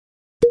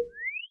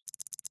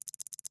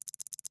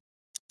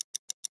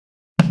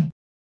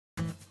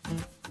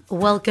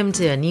Welcome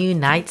to a new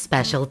night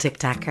special,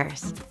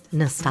 Tiktakers.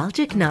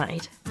 Nostalgic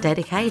night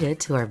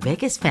dedicated to our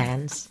biggest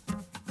fans.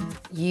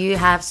 You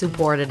have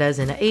supported us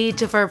in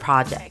each of our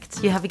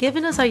projects. You have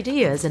given us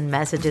ideas and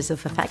messages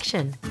of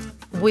affection.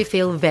 We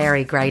feel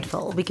very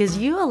grateful because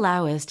you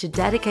allow us to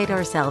dedicate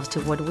ourselves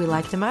to what we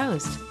like the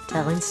most,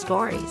 telling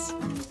stories.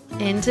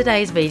 In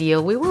today's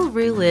video, we will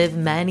relive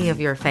many of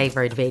your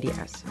favorite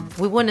videos.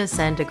 We want to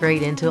send a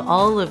greeting to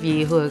all of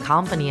you who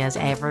accompany us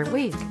every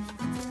week.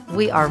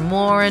 We are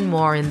more and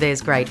more in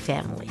this great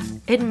family.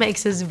 It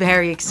makes us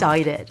very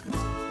excited.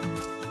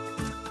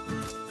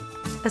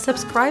 A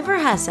subscriber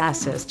has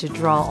asked us to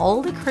draw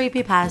all the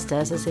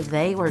creepypastas as if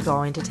they were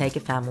going to take a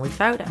family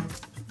photo.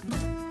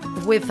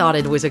 We thought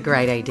it was a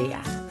great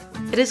idea.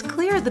 It is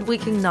clear that we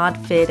cannot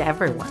fit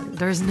everyone.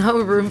 There's no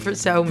room for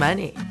so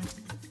many.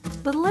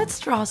 But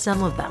let's draw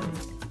some of them.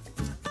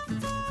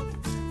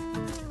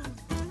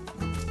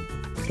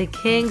 The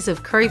kings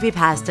of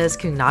creepypastas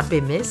could not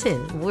be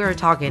missing. We're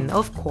talking,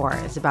 of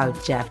course,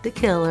 about Jeff the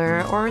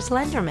Killer or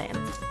Slenderman.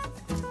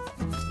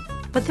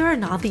 But they're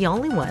not the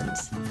only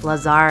ones.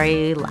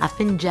 Lazari,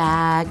 Laughing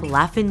Jack,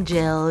 Laughing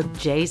Jill,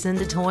 Jason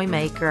the Toy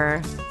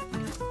Maker.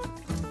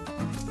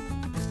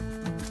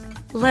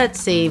 Let's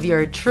see if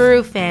you're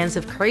true fans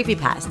of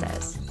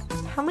creepypastas.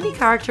 How many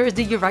characters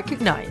do you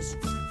recognize?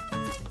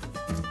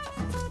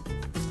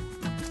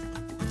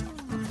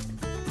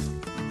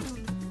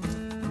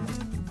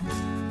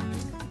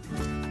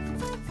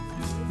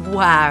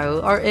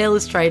 Wow, our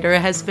illustrator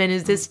has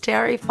finished this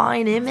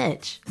terrifying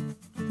image.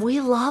 We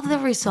love the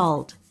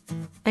result.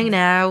 And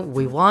now,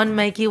 we won't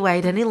make you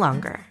wait any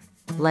longer.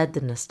 Let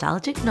the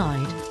nostalgic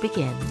night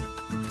begin.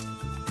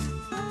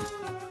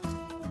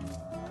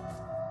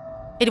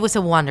 It was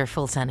a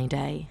wonderful sunny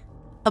day.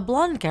 A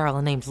blonde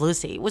girl named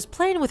Lucy was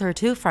playing with her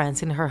two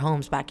friends in her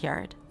home's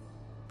backyard.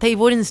 They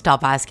wouldn't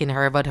stop asking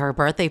her about her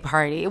birthday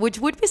party, which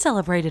would be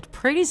celebrated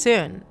pretty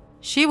soon.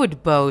 She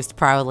would boast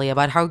proudly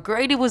about how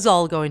great it was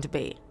all going to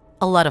be.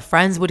 A lot of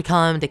friends would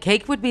come, the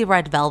cake would be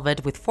red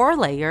velvet with 4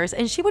 layers,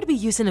 and she would be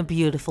using a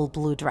beautiful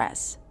blue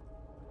dress.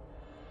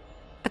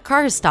 A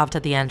car stopped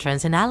at the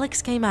entrance and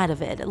Alex came out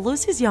of it,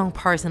 Lucy's young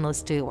personal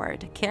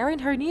steward, carrying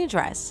her new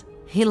dress.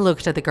 He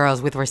looked at the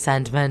girls with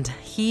resentment.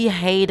 He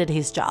hated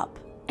his job.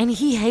 And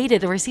he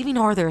hated receiving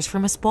orders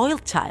from a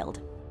spoiled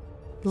child.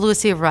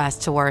 Lucy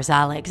rushed towards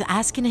Alex,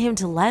 asking him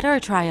to let her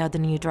try out the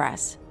new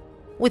dress.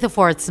 With a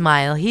forced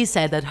smile, he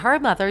said that her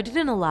mother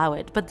didn't allow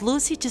it, but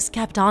Lucy just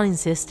kept on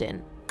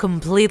insisting.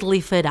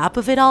 Completely fed up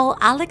of it all,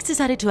 Alex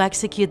decided to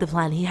execute the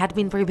plan he had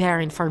been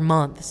preparing for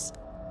months.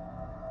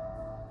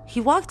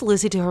 He walked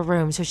Lucy to her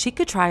room so she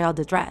could try out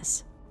the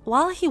dress,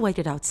 while he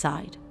waited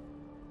outside.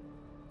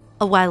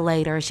 A while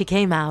later, she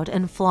came out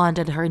and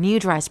flaunted her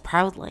new dress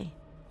proudly.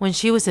 When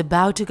she was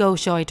about to go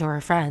show it to her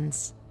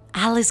friends,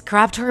 Alice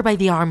grabbed her by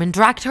the arm and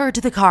dragged her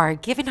to the car,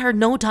 giving her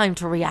no time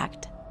to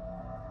react.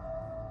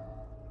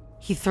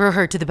 He threw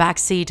her to the back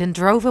seat and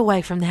drove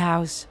away from the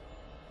house.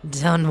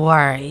 Don't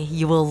worry,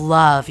 you will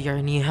love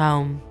your new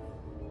home.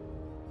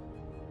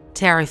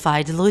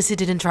 Terrified, Lucy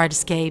didn't try to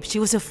escape. She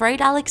was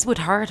afraid Alex would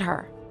hurt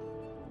her.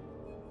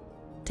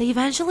 They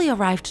eventually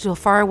arrived to a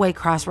faraway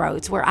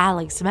crossroads where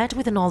Alex met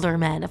with an older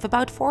man of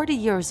about 40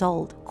 years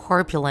old,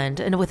 corpulent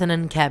and with an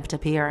unkempt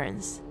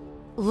appearance.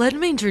 Let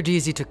me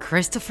introduce you to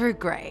Christopher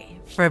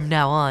Gray. From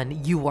now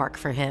on, you work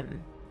for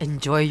him.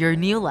 Enjoy your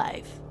new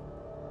life.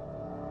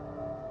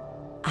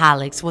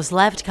 Alex was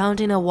left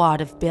counting a wad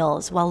of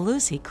bills while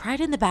Lucy cried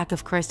in the back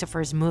of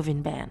Christopher's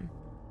moving van.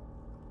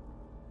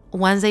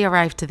 Once they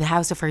arrived to the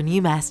house of her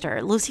new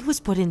master, Lucy was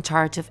put in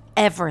charge of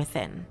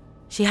everything.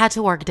 She had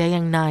to work day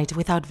and night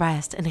without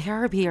rest, and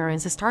her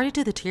appearance started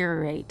to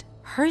deteriorate.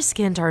 Her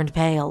skin turned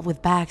pale,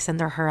 with bags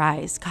under her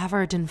eyes,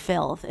 covered in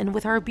filth, and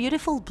with her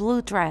beautiful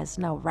blue dress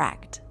now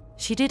wrecked.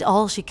 She did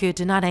all she could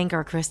to not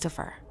anger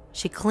Christopher.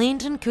 She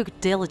cleaned and cooked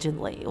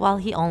diligently, while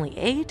he only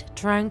ate,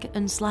 drank,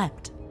 and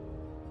slept.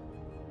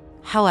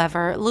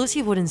 However,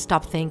 Lucy wouldn't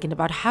stop thinking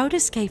about how to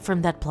escape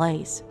from that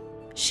place.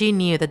 She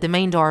knew that the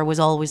main door was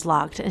always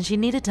locked, and she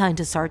needed time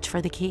to search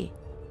for the key.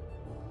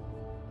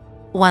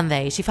 One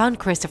day, she found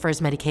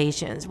Christopher's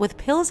medications with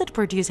pills that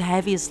produce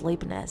heavy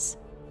sleepiness.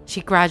 She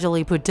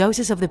gradually put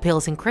doses of the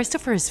pills in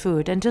Christopher's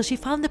food until she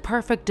found the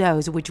perfect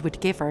dose which would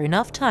give her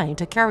enough time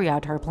to carry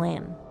out her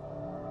plan.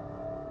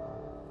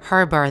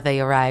 Her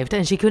birthday arrived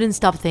and she couldn't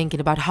stop thinking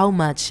about how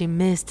much she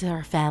missed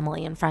her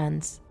family and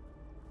friends.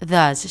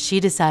 Thus,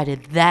 she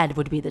decided that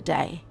would be the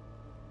day.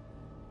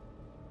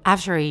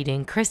 After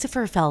eating,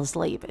 Christopher fell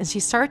asleep and she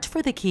searched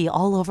for the key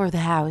all over the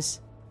house.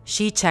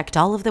 She checked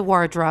all of the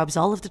wardrobes,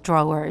 all of the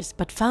drawers,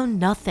 but found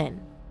nothing.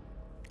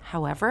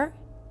 However,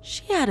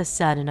 she had a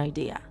sudden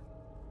idea.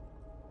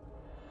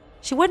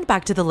 She went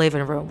back to the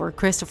living room where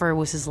Christopher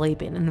was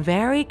sleeping and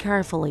very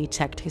carefully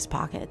checked his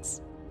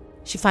pockets.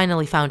 She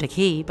finally found a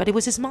key, but it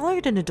was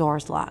smaller than the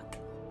door's lock.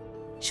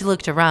 She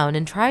looked around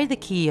and tried the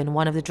key in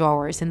one of the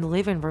drawers in the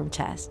living room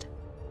chest.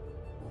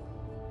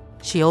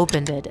 She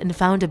opened it and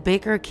found a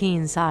bigger key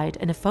inside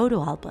and a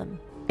photo album.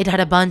 It had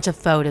a bunch of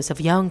photos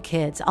of young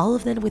kids, all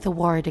of them with a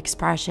worried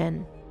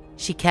expression.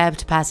 She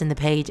kept passing the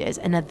pages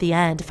and at the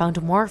end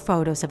found more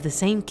photos of the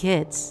same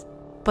kids,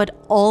 but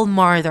all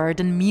murdered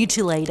and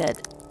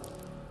mutilated.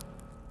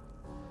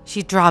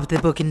 She dropped the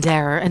book in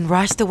terror and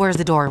rushed towards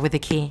the door with the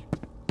key.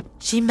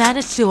 She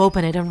managed to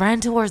open it and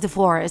ran towards the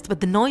forest, but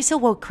the noise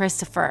awoke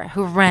Christopher,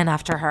 who ran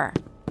after her.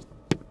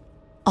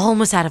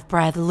 Almost out of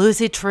breath,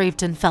 Lucy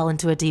tripped and fell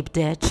into a deep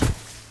ditch.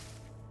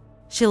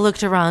 She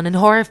looked around and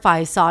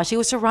horrified saw she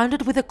was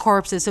surrounded with the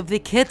corpses of the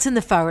kids in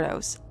the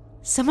photos.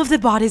 Some of the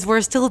bodies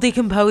were still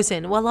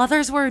decomposing, while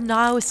others were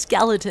now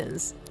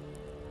skeletons.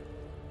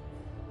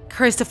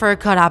 Christopher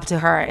caught up to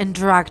her and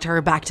dragged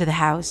her back to the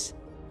house.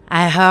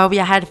 I hope you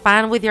had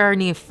fun with your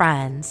new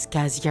friends,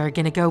 cause you're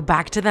gonna go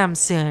back to them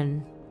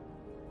soon.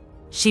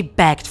 She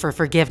begged for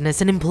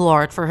forgiveness and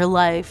implored for her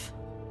life.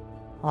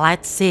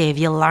 Let's see if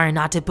you learn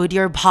not to put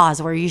your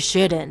paws where you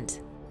shouldn't.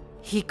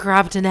 He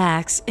grabbed an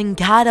axe and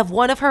cut off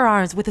one of her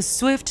arms with a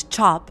swift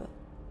chop.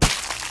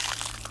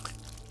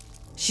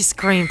 She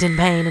screamed in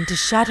pain, and to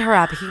shut her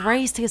up, he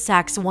raised his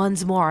axe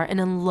once more and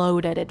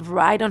unloaded it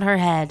right on her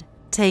head,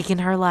 taking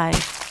her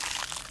life.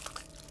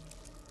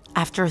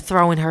 After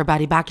throwing her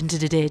body back into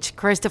the ditch,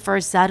 Christopher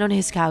sat on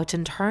his couch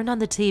and turned on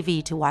the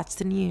TV to watch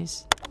the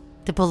news.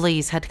 The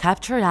police had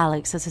captured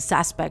Alex as a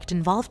suspect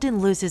involved in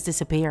Lucy's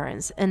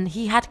disappearance, and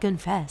he had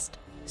confessed.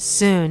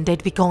 Soon,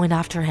 they'd be going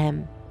after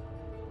him.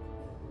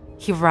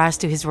 He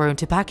rushed to his room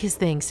to pack his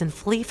things and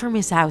flee from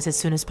his house as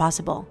soon as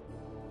possible.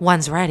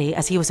 Once ready,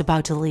 as he was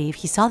about to leave,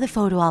 he saw the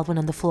photo album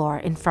on the floor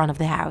in front of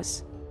the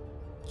house.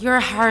 You're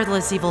a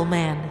heartless, evil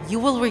man. You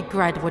will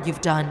regret what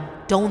you've done.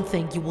 Don't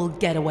think you will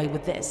get away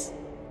with this.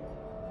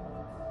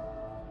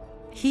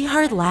 He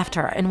heard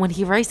laughter, and when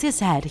he raised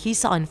his head, he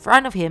saw in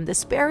front of him the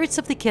spirits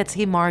of the kids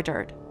he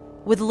murdered,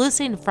 with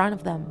Lucy in front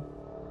of them.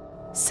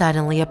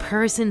 Suddenly, a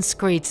person's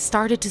screech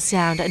started to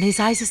sound and his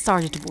eyes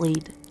started to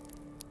bleed.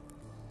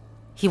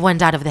 He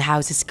went out of the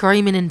house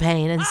screaming in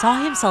pain and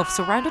saw himself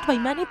surrounded by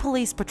many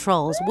police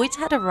patrols which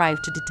had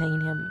arrived to detain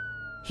him.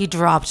 He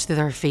dropped to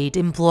their feet,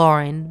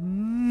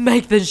 imploring,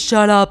 "Make them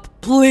shut up,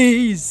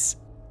 please!"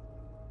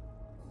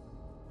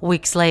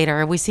 Weeks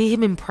later, we see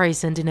him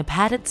imprisoned in a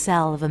padded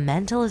cell of a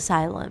mental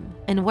asylum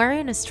and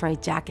wearing a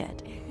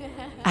straitjacket.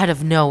 Out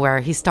of nowhere,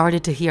 he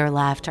started to hear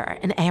laughter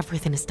and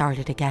everything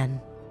started again.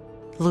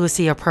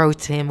 Lucy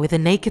approached him with a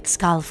naked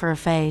skull for a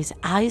face,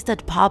 eyes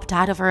that popped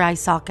out of her eye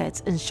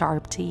sockets, and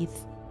sharp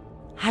teeth.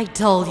 I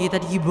told you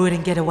that you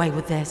wouldn't get away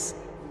with this.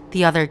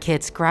 The other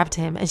kids grabbed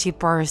him and she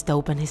burst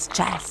open his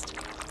chest.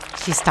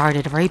 She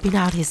started ripping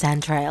out his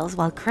entrails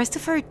while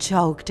Christopher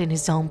choked in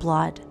his own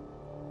blood.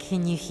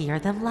 Can you hear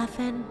them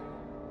laughing?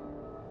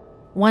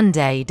 One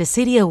day, the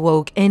city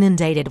awoke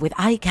inundated with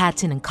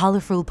eye-catching and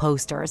colorful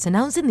posters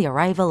announcing the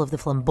arrival of the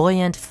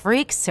flamboyant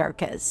Freak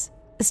Circus,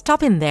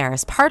 stopping there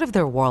as part of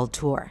their world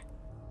tour.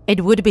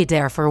 It would be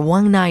there for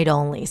one night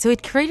only, so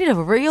it created a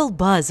real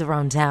buzz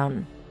around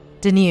town.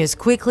 The news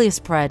quickly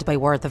spread by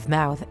word of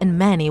mouth, and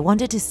many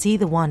wanted to see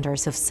the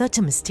wonders of such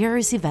a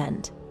mysterious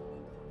event.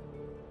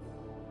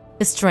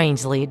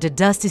 Strangely, the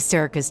dusty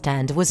circus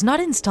tent was not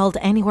installed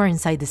anywhere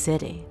inside the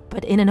city,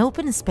 but in an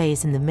open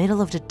space in the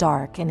middle of the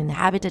dark and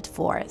inhabited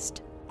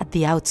forest, at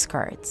the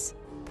outskirts.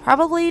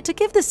 Probably to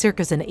give the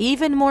circus an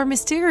even more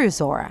mysterious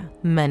aura,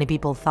 many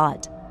people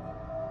thought.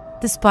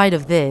 Despite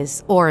of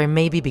this, or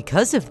maybe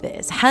because of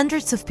this,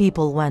 hundreds of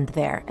people went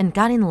there and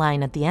got in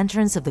line at the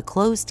entrance of the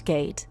closed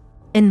gate,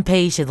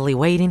 impatiently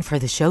waiting for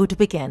the show to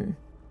begin.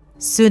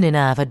 Soon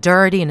enough, a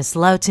dirty and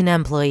slouching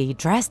employee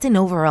dressed in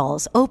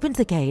overalls opened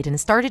the gate and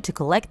started to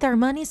collect their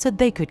money so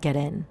they could get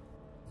in.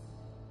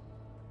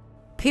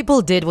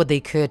 People did what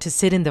they could to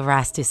sit in the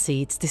rusty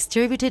seats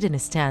distributed in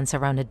stands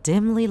around a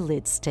dimly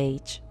lit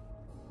stage.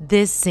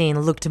 This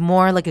scene looked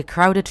more like a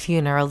crowded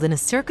funeral than a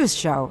circus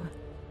show.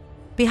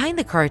 Behind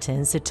the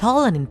curtains, a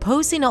tall and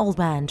imposing old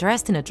man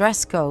dressed in a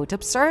dress coat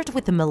observed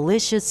with a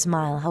malicious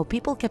smile how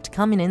people kept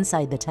coming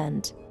inside the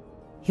tent.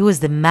 He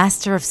was the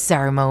master of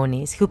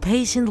ceremonies who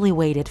patiently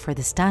waited for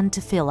the stand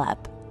to fill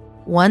up.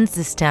 Once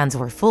the stands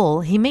were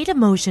full, he made a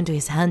motion to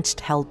his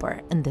hunched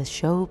helper and the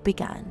show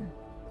began.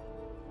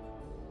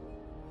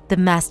 The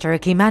master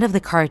came out of the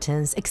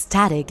curtains,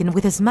 ecstatic and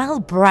with a smile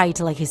bright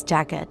like his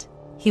jacket.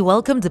 He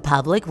welcomed the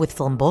public with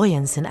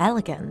flamboyance and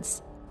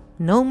elegance.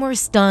 No more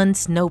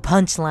stunts, no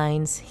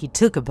punchlines. He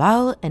took a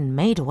bow and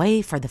made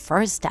way for the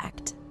first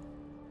act.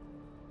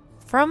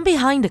 From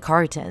behind the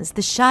curtains,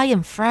 the shy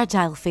and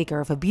fragile figure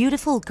of a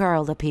beautiful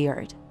girl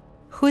appeared,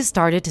 who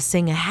started to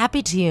sing a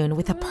happy tune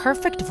with a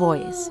perfect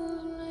voice.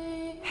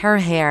 Her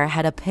hair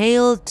had a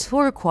pale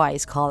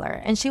turquoise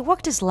color, and she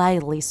walked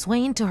slightly,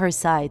 swaying to her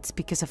sides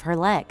because of her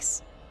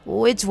legs,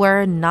 which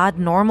were not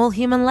normal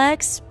human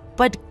legs,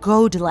 but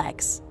goat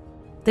legs.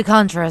 The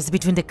contrast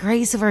between the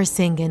grace of her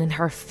singing and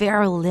her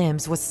fair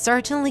limbs was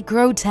certainly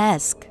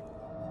grotesque.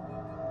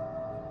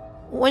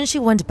 When she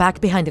went back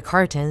behind the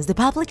curtains, the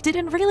public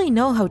didn't really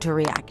know how to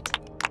react.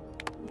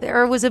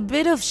 There was a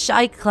bit of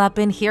shy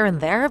clapping here and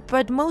there,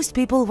 but most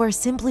people were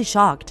simply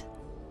shocked.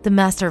 The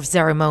master of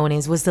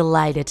ceremonies was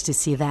delighted to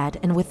see that,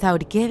 and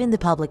without giving the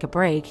public a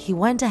break, he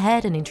went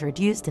ahead and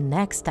introduced the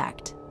next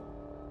act.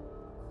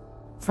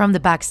 From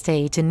the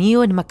backstage, a new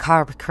and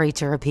macabre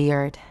creature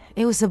appeared.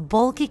 It was a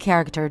bulky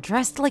character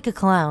dressed like a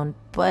clown,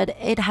 but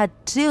it had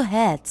 2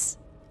 heads.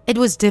 It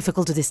was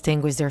difficult to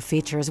distinguish their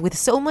features with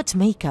so much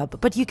makeup,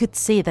 but you could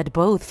see that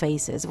both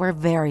faces were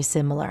very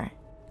similar.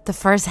 The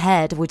first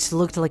head, which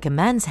looked like a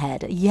man's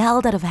head,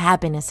 yelled out of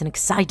happiness and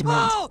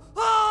excitement.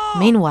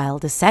 Meanwhile,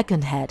 the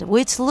second head,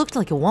 which looked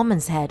like a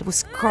woman's head,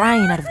 was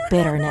crying out of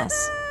bitterness.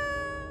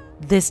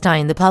 This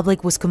time, the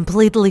public was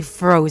completely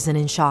frozen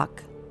in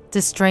shock.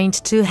 The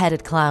strange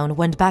 2-headed clown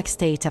went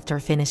backstage after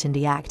finishing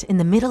the act in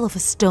the middle of a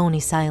stony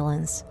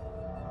silence.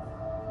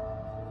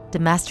 The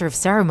master of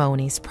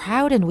ceremonies,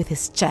 proud and with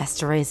his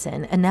chest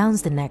risen,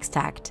 announced the next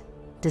act,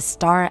 the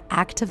star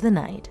act of the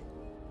night.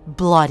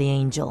 Bloody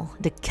Angel,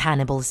 the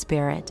cannibal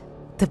spirit.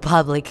 The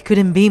public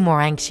couldn't be more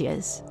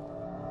anxious.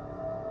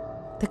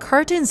 The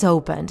curtains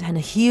opened and a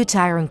huge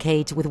iron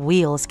cage with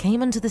wheels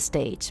came onto the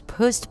stage,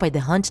 pushed by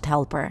the hunched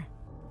helper.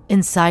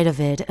 Inside of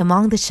it,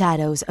 among the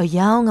shadows, a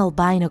young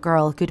albino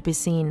girl could be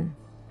seen.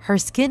 Her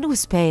skin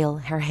was pale,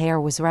 her hair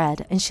was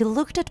red, and she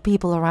looked at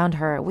people around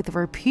her with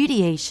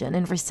repudiation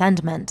and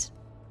resentment.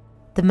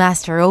 The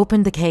master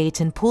opened the cage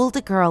and pulled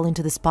the girl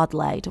into the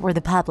spotlight where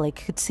the public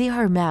could see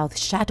her mouth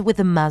shut with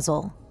a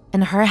muzzle,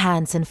 and her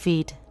hands and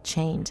feet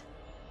chained.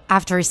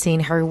 After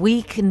seeing her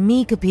weak and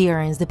meek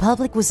appearance, the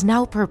public was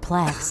now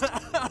perplexed.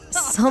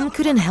 Some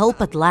couldn't help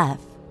but laugh.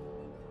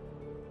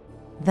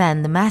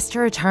 Then the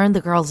master turned the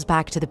girl's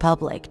back to the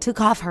public,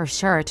 took off her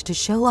shirt to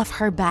show off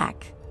her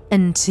back,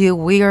 and 2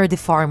 weird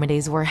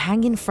deformities were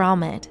hanging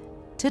from it.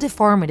 2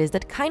 deformities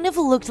that kind of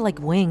looked like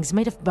wings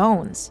made of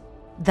bones.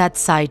 That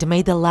sight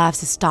made the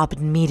laughs stop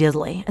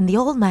immediately, and the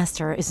old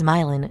master,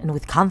 smiling and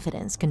with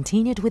confidence,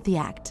 continued with the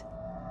act.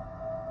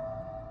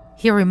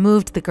 He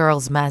removed the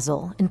girl's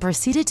muzzle and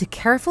proceeded to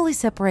carefully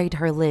separate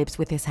her lips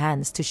with his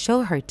hands to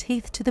show her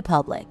teeth to the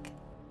public.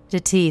 The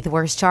teeth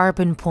were sharp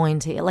and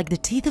pointy, like the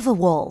teeth of a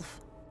wolf.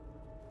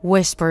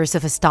 Whispers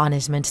of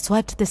astonishment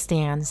swept the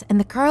stands, and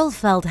the girl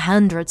felt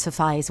hundreds of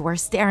eyes were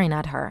staring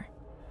at her,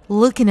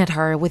 looking at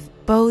her with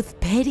both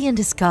pity and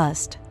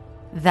disgust.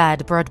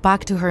 That brought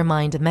back to her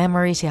mind a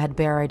memory she had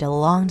buried a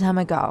long time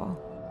ago.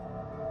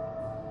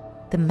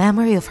 The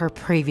memory of her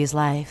previous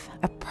life,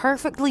 a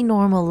perfectly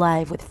normal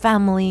life with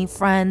family,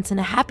 friends, and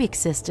a happy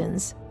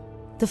existence.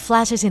 The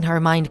flashes in her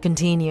mind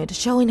continued,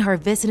 showing her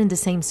visiting the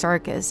same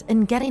circus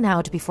and getting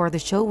out before the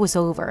show was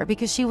over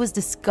because she was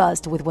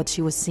disgusted with what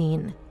she was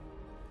seeing.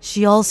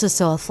 She also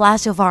saw a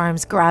flash of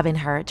arms grabbing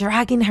her,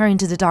 dragging her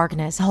into the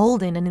darkness,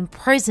 holding and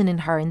imprisoning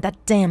her in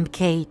that damn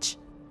cage.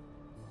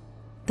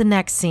 The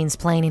next scenes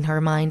playing in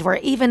her mind were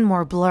even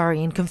more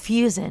blurry and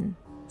confusing.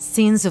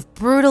 Scenes of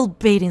brutal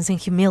beatings and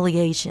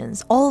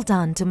humiliations, all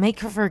done to make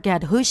her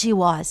forget who she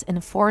was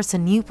and force a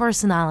new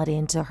personality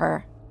into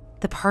her.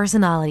 The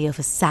personality of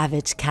a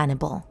savage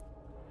cannibal.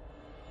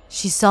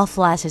 She saw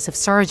flashes of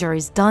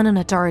surgeries done on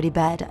a dirty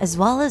bed, as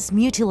well as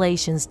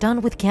mutilations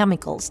done with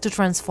chemicals to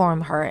transform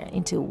her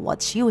into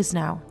what she was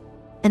now.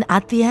 And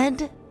at the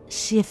end,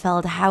 she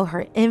felt how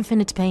her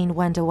infinite pain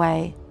went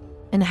away,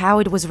 and how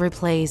it was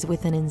replaced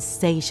with an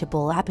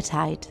insatiable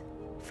appetite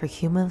for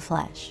human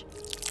flesh.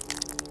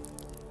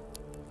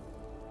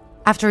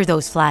 After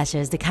those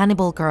flashes, the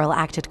cannibal girl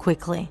acted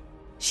quickly.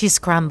 She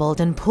scrambled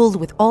and pulled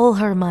with all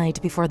her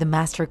might before the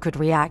master could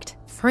react,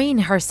 freeing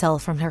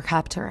herself from her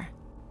captor.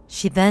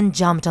 She then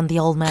jumped on the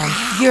old man,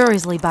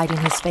 furiously biting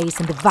his face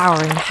and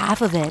devouring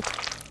half of it.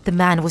 The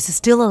man was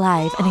still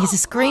alive, and his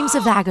screams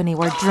of agony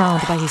were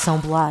drowned by his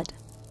own blood.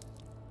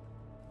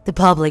 The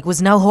public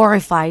was now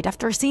horrified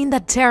after seeing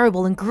that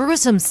terrible and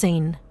gruesome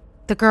scene.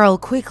 The girl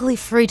quickly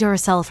freed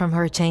herself from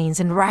her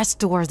chains and rushed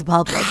towards the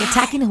public,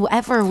 attacking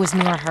whoever was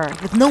near her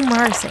with no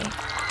mercy.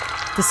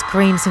 The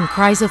screams and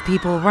cries of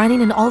people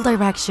running in all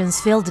directions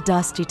filled the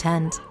dusty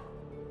tent.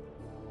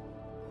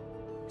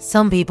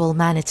 Some people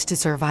managed to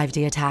survive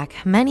the attack,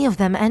 many of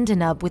them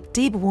ending up with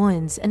deep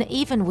wounds and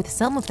even with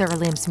some of their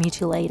limbs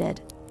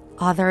mutilated.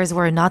 Others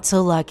were not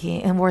so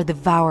lucky and were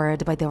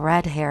devoured by the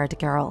red-haired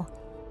girl.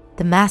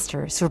 The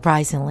master,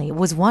 surprisingly,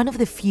 was one of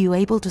the few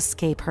able to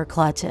escape her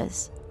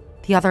clutches.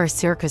 The other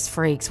circus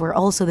freaks were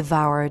also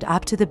devoured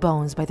up to the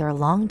bones by their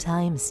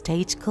longtime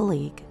stage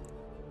colleague.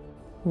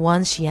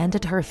 Once she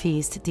ended her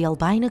feast, the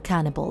albino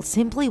cannibal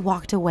simply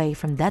walked away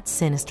from that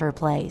sinister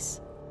place,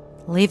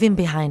 leaving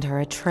behind her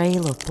a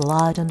trail of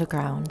blood on the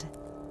ground.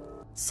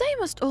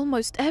 Same as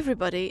almost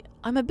everybody,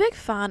 I'm a big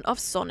fan of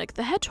Sonic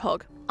the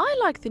Hedgehog. I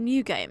like the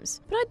new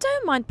games, but I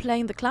don't mind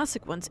playing the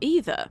classic ones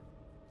either.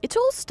 It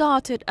all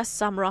started a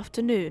summer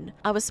afternoon.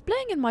 I was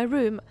playing in my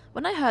room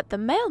when I heard the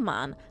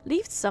mailman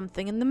leave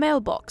something in the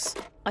mailbox.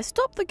 I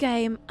stopped the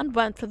game and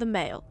went for the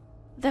mail.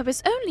 There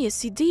was only a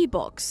CD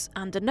box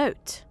and a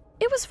note.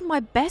 It was from my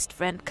best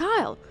friend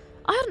Kyle.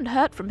 I hadn't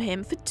heard from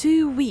him for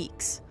 2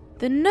 weeks.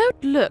 The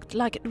note looked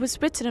like it was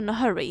written in a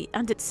hurry,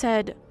 and it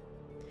said,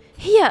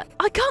 "Here,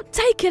 I can't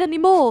take it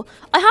anymore.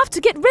 I have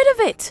to get rid of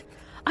it.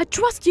 I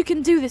trust you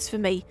can do this for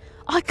me.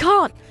 I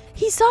can't.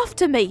 He's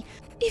after me.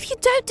 If you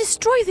don't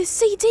destroy this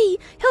CD,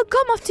 he'll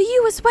come after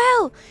you as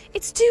well.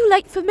 It's too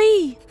late for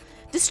me.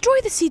 Destroy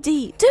the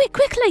CD. Do it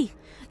quickly.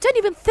 Don't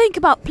even think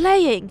about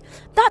playing.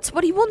 That's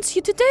what he wants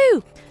you to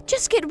do.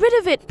 Just get rid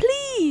of it,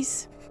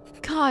 please.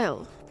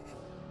 Kyle.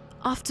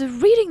 After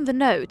reading the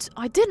note,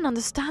 I didn't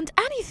understand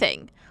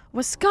anything.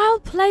 Was Kyle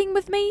playing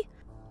with me?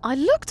 I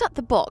looked at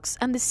the box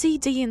and the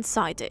CD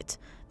inside it.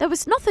 There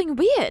was nothing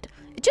weird.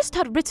 It just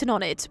had written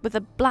on it with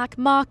a black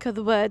marker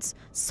the words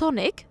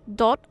Sonic.ixi.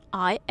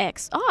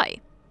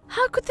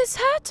 How could this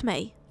hurt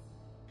me?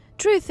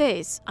 Truth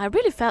is, I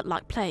really felt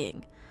like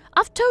playing.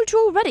 I've told you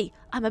already,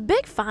 I'm a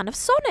big fan of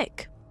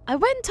Sonic. I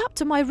went up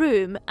to my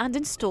room and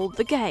installed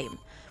the game.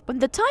 When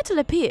the title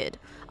appeared,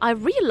 I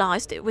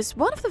realized it was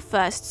one of the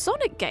first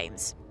Sonic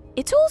games.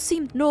 It all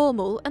seemed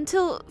normal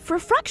until, for a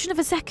fraction of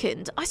a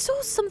second, I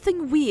saw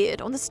something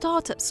weird on the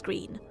startup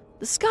screen.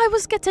 The sky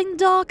was getting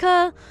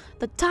darker,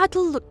 the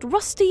title looked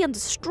rusty and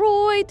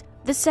destroyed,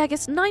 the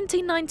Sega's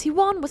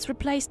 1991 was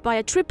replaced by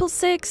a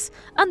 666,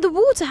 and the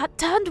water had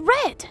turned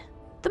red.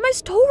 The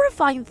most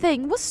horrifying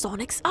thing was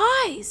Sonic's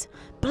eyes,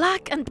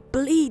 black and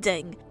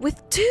bleeding,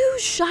 with two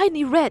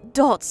shiny red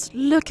dots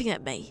looking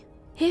at me.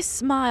 His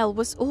smile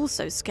was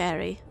also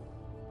scary.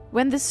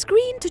 When the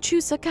screen to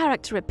choose a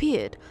character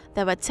appeared,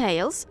 there were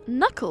Tails,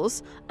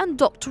 Knuckles, and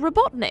Dr.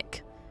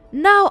 Robotnik.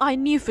 Now I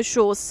knew for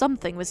sure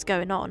something was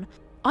going on.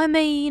 I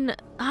mean,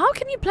 how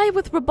can you play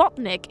with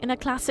Robotnik in a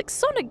classic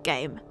Sonic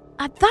game?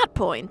 At that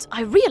point,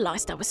 I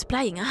realized I was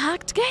playing a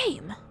hacked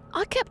game.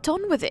 I kept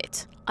on with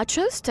it. I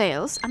chose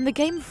Tails and the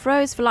game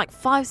froze for like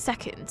 5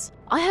 seconds.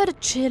 I heard a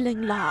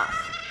chilling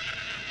laugh.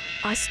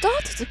 I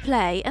started to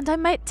play and I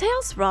made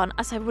Tails run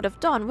as I would have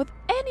done with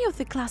any of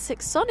the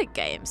classic Sonic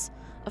games.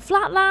 A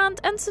flat land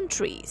and some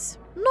trees.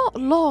 Not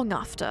long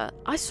after,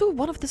 I saw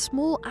one of the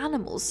small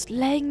animals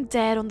laying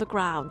dead on the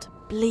ground,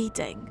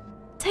 bleeding.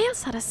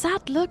 Tails had a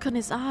sad look on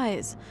his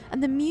eyes,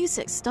 and the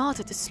music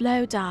started to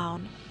slow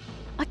down.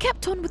 I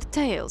kept on with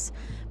Tails,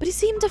 but he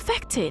seemed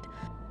affected.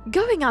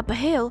 Going up a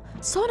hill,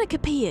 Sonic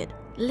appeared,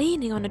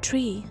 leaning on a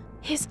tree.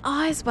 His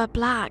eyes were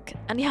black,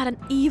 and he had an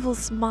evil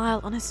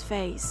smile on his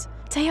face.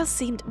 Tails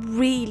seemed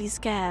really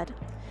scared.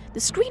 The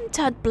screen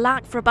turned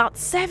black for about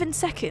 7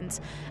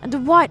 seconds, and a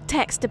white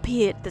text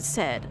appeared that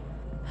said,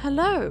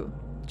 "Hello,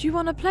 do you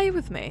want to play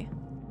with me?"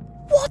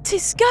 What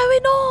is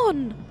going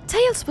on?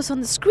 Tails was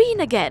on the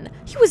screen again.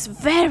 He was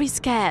very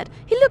scared.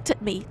 He looked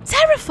at me,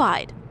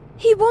 terrified.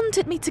 He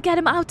wanted me to get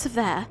him out of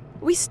there.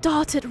 We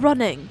started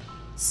running.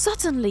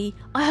 Suddenly,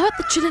 I heard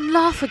the chilling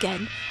laugh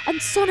again,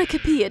 and Sonic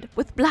appeared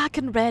with black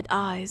and red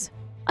eyes.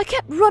 I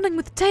kept running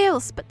with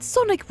Tails, but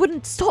Sonic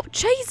wouldn't stop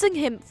chasing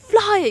him,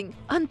 flying,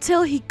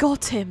 until he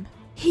got him.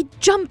 He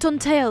jumped on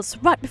Tails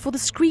right before the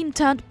screen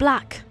turned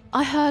black.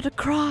 I heard a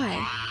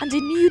cry, and a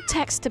new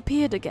text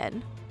appeared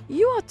again.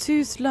 "You are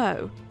too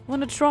slow.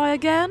 Wanna try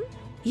again?"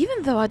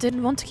 Even though I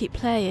didn't want to keep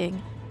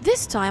playing,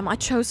 this time I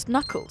chose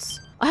Knuckles.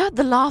 I heard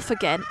the laugh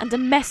again, and a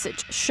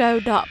message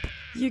showed up.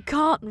 "You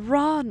can't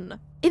run."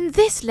 In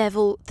this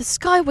level, the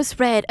sky was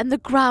red and the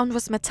ground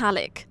was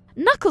metallic.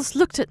 Knuckles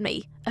looked at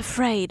me,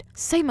 afraid,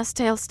 same as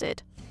Tails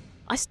did.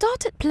 I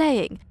started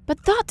playing,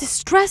 but that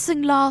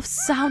distressing laugh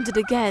sounded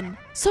again.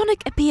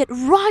 Sonic appeared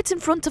right in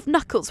front of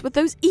Knuckles with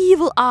those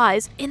evil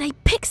eyes in a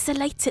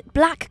pixelated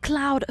black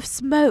cloud of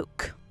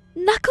smoke.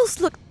 Knuckles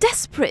looked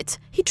desperate.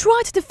 He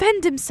tried to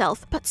defend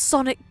himself, but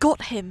Sonic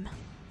got him.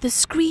 The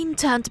screen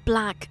turned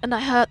black and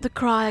I heard the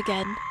cry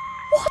again.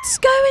 What's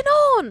going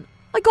on?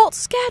 I got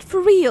scared for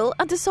real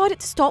and decided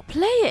to stop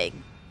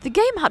playing. The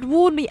game had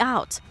worn me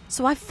out,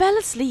 so I fell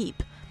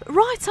asleep. But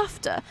right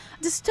after,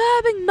 a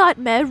disturbing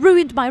nightmare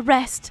ruined my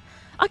rest.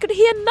 I could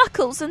hear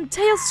Knuckles and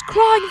Tails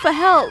crying for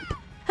help.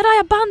 Had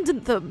I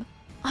abandoned them?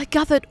 I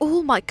gathered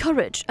all my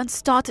courage and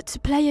started to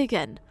play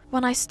again.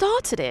 When I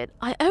started it,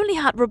 I only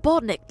had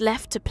Robotnik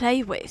left to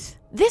play with.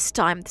 This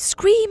time, the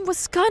screen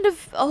was kind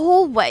of a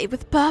hallway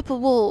with purple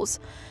walls.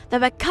 There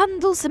were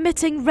candles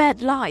emitting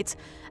red light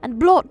and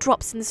blood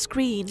drops in the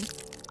screen.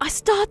 I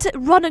started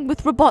running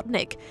with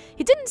Robotnik.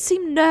 He didn't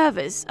seem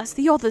nervous, as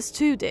the others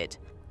too did.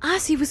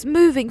 As he was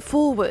moving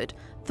forward,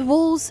 the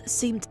walls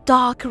seemed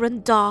darker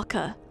and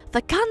darker,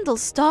 the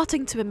candles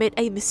starting to emit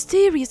a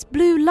mysterious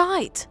blue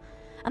light,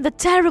 and the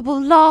terrible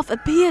laugh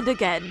appeared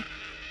again.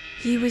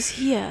 He was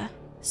here.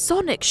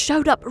 Sonic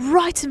showed up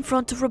right in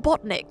front of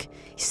Robotnik.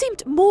 He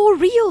seemed more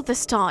real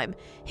this time.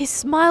 His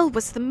smile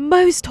was the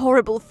most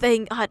horrible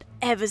thing I had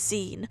ever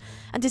seen,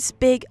 and his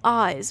big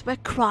eyes were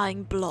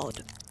crying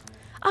blood.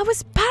 I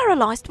was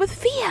paralyzed with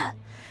fear.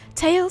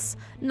 Tails,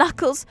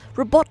 Knuckles,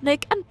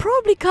 Robotnik, and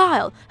probably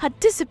Kyle had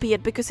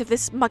disappeared because of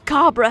this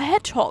macabre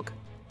hedgehog.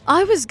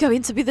 I was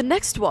going to be the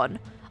next one.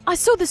 I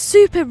saw the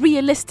super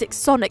realistic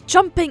Sonic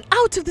jumping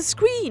out of the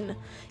screen.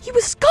 He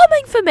was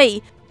coming for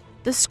me.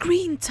 The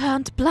screen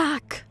turned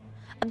black.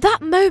 At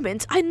that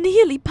moment, I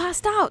nearly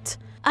passed out,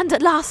 and the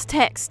last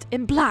text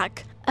in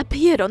black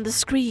appeared on the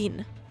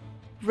screen.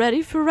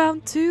 Ready for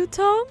round 2,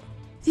 Tom?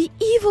 The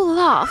evil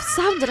laugh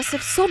sounded as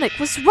if Sonic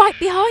was right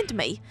behind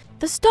me.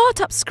 The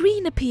startup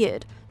screen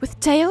appeared, with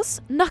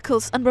Tails,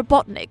 Knuckles and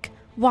Robotnik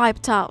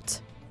wiped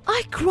out.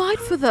 I cried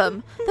for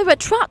them. They were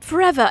trapped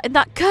forever in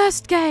that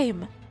cursed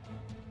game.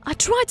 I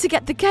tried to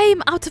get the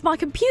game out of my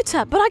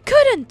computer, but I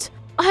couldn't.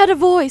 I heard a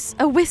voice,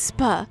 a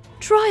whisper.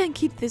 Try and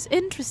keep this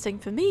interesting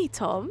for me,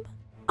 Tom.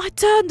 I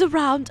turned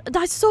around and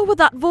I saw where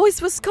that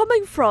voice was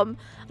coming from,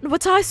 and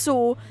what I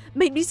saw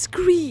made me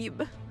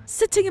scream.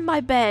 Sitting in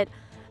my bed,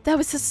 there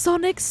was a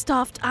Sonic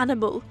stuffed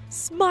animal,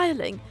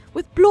 smiling,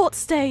 with blood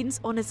stains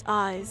on his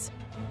eyes.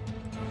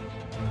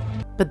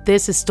 But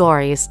this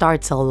story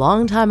starts a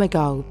long time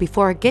ago,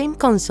 before game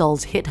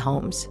consoles hit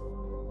homes.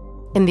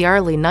 In the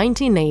early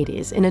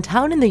 1980s, in a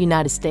town in the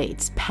United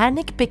States,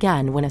 panic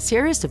began when a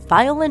series of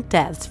violent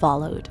deaths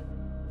followed.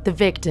 The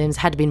victims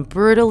had been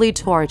brutally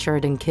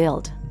tortured and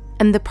killed,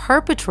 and the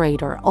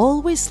perpetrator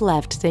always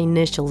left the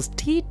initials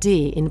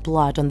TD in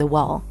blood on the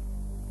wall.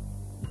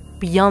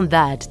 Beyond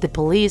that, the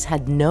police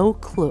had no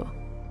clue.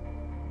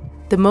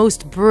 The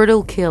most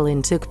brutal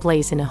killing took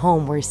place in a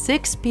home where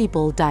 6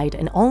 people died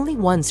and only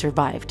 1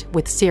 survived,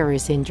 with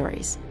serious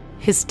injuries.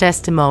 His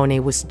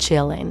testimony was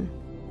chilling.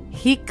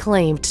 He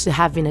claimed to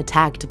have been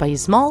attacked by a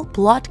small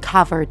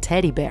blood-covered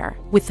teddy bear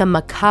with a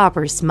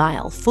macabre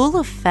smile full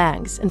of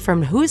fangs and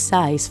from whose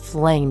eyes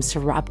flames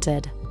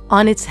erupted.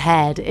 On its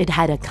head, it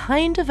had a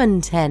kind of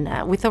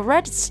antenna with a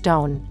red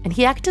stone, and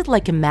he acted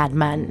like a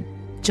madman,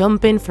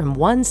 jumping from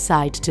one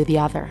side to the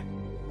other.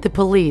 The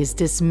police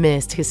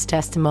dismissed his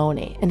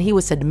testimony, and he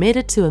was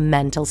admitted to a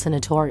mental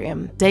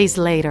sanatorium. Days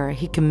later,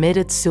 he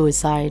committed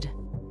suicide.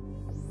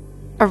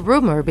 A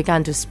rumor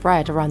began to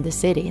spread around the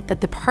city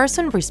that the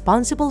person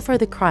responsible for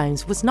the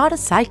crimes was not a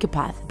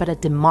psychopath, but a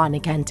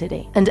demonic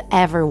entity, and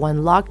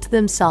everyone locked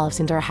themselves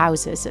in their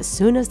houses as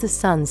soon as the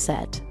sun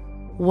set.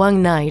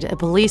 One night, a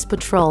police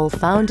patrol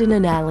found in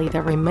an alley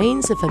the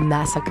remains of a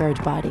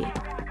massacred body.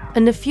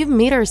 And a few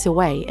meters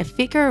away, a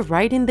figure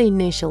writing the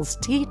initials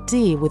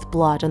TD with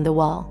blood on the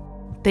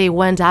wall. They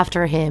went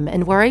after him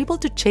and were able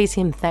to chase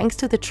him thanks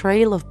to the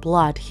trail of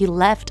blood he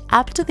left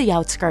up to the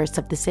outskirts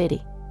of the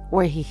city,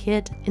 where he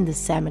hid in the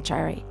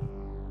cemetery.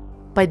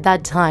 By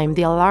that time,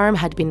 the alarm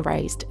had been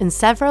raised and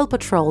several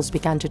patrols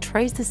began to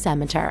trace the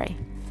cemetery.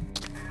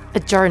 A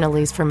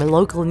journalist from a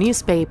local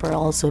newspaper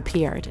also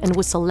appeared and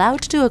was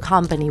allowed to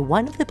accompany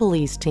one of the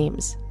police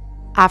teams.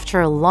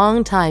 After a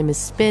long time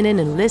spinning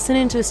and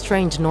listening to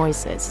strange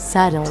noises,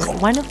 suddenly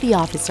one of the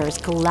officers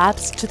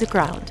collapsed to the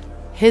ground,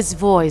 his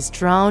voice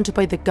drowned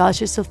by the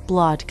gushes of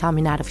blood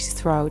coming out of his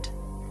throat.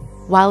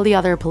 While the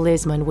other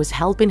policeman was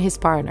helping his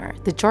partner,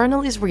 the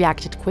journalist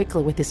reacted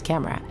quickly with his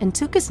camera and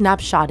took a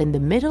snapshot in the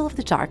middle of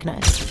the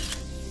darkness.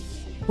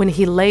 When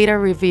he later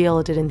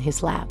revealed it in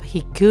his lab,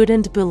 he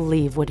couldn't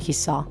believe what he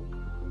saw.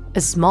 A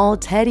small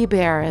teddy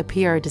bear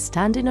appeared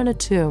standing on a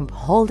tomb,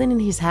 holding in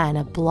his hand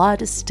a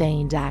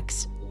blood-stained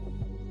axe.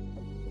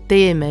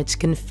 The image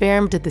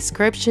confirmed the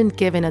description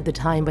given at the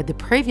time by the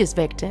previous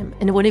victim,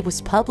 and when it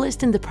was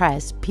published in the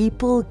press,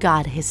 people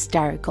got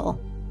hysterical.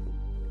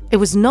 It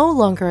was no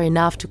longer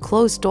enough to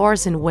close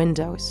doors and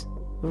windows.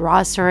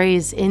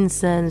 Rosaries,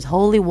 incense,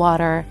 holy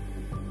water,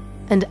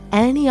 and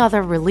any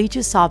other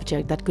religious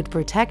object that could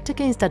protect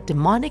against a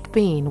demonic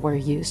being were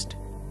used.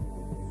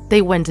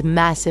 They went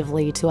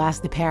massively to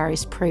ask the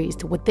parish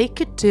priest what they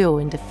could do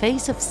in the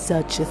face of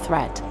such a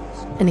threat,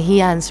 and he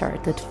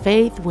answered that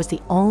faith was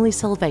the only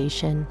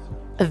salvation.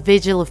 A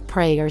vigil of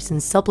prayers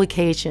and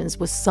supplications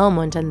was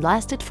summoned and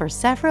lasted for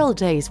several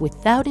days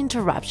without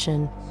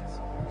interruption.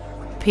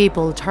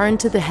 People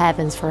turned to the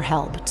heavens for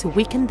help to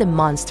weaken the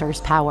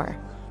monster's power.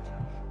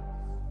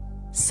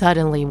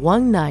 Suddenly,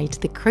 one night,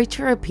 the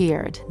creature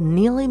appeared,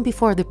 kneeling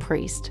before the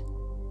priest.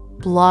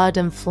 Blood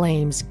and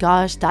flames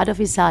gushed out of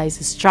his eyes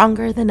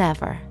stronger than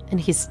ever, and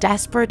his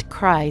desperate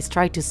cries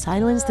tried to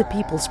silence the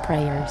people's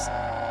prayers.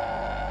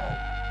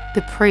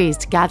 The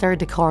priest gathered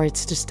the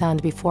courage to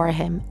stand before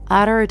him,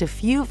 uttered a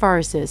few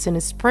verses,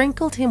 and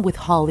sprinkled him with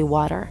holy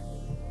water.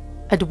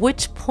 At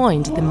which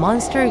point, the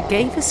monster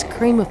gave a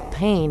scream of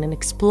pain and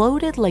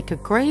exploded like a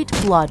great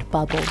blood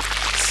bubble,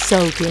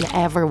 soaking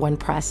everyone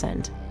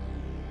present.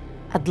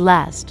 At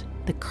last,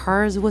 the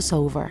curse was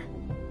over.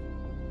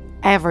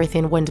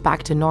 Everything went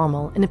back to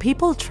normal, and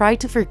people tried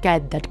to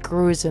forget that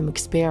gruesome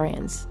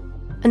experience.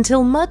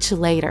 Until much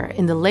later,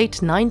 in the late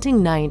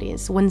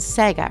 1990s, when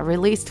Sega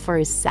released for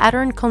its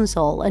Saturn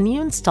console a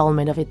new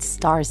installment of its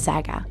Star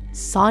Saga,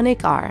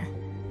 Sonic R.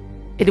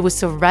 It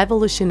was a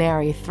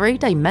revolutionary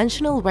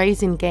 3-dimensional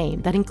racing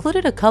game that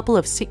included a couple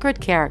of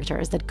secret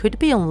characters that could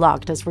be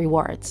unlocked as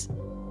rewards.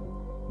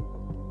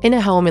 In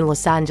a home in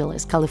Los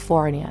Angeles,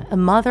 California, a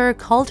mother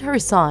called her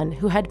son,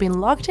 who had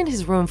been locked in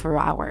his room for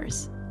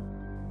hours,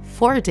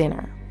 for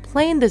dinner,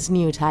 playing this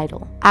new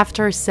title.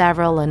 After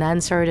several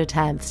unanswered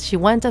attempts, she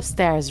went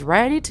upstairs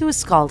ready to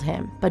scold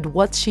him, but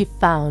what she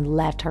found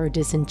left her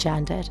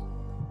disenchanted.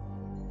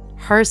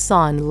 Her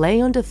son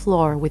lay on the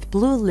floor with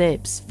blue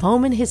lips,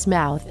 foam in his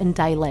mouth, and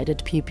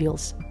dilated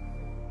pupils.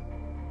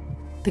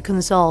 The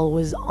console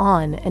was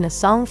on, and a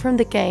song from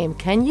the game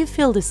Can You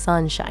Feel the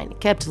Sunshine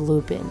kept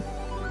looping,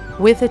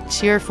 with a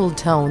cheerful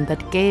tone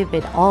that gave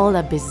it all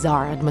a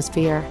bizarre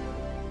atmosphere.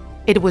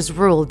 It was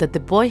ruled that the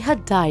boy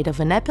had died of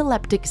an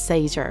epileptic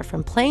seizure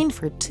from playing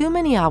for too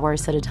many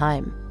hours at a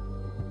time,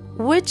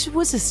 which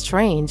was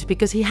strange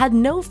because he had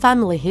no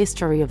family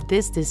history of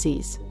this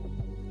disease.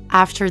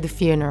 After the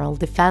funeral,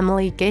 the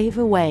family gave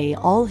away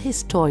all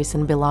his toys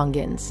and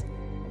belongings.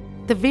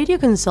 The video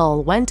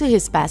console went to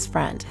his best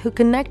friend, who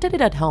connected it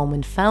at home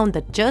and found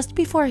that just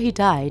before he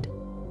died,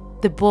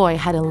 the boy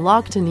had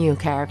unlocked a new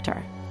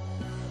character.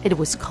 It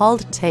was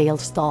called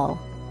Tails Doll,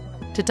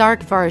 the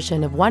dark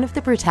version of one of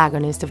the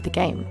protagonists of the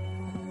game,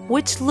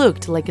 which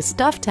looked like a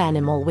stuffed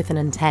animal with an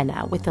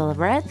antenna with a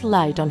red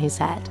light on his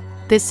head.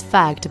 This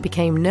fact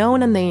became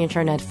known on the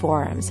internet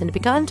forums and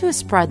began to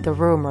spread the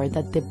rumor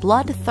that the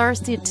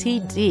bloodthirsty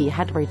TD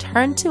had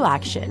returned to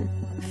action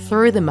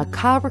through the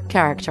macabre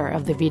character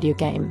of the video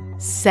game.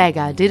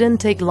 Sega didn't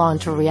take long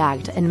to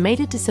react and made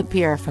it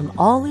disappear from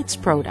all its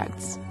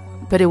products.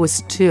 But it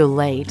was too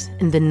late,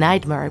 and the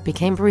nightmare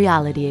became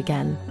reality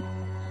again.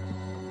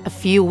 A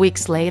few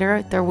weeks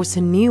later, there was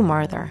a new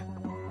murder.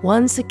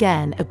 Once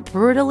again, a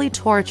brutally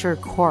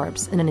tortured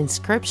corpse and an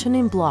inscription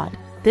in blood,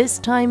 this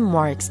time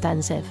more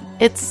extensive.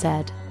 It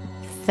said,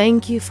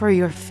 "Thank you for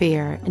your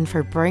fear and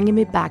for bringing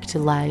me back to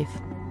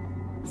life.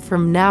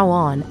 From now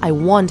on, I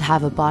won't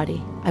have a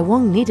body. I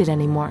won't need it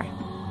anymore.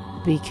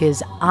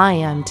 Because I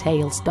am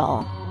Tails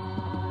Doll."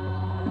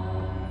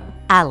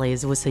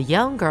 Alice was a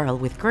young girl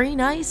with green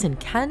eyes and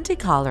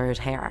candy-colored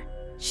hair.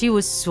 She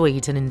was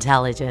sweet and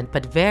intelligent,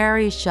 but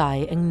very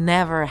shy and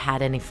never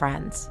had any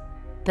friends.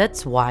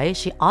 That's why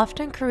she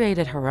often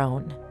created her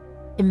own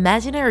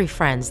imaginary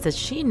friends that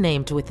she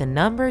named with a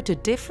number to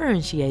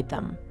differentiate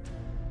them.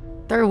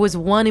 There was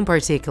one in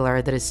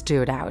particular that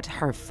stood out,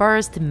 her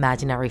first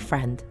imaginary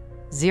friend,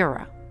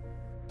 Zero.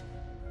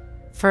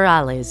 For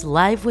Alice,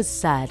 life was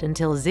sad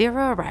until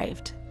Zero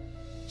arrived.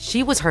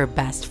 She was her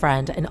best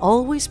friend and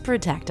always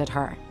protected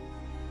her.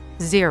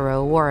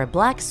 Zero wore a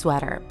black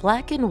sweater,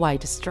 black and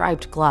white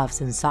striped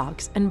gloves and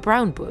socks, and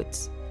brown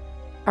boots.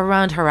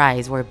 Around her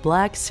eyes were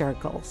black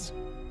circles.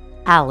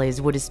 Alice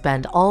would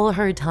spend all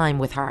her time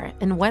with her,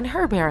 and when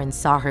her parents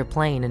saw her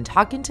playing and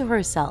talking to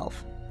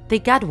herself, they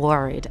got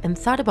worried and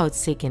thought about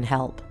seeking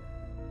help.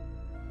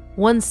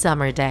 One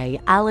summer day,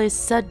 Alice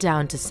sat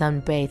down to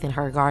sunbathe in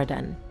her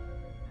garden.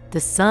 The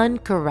sun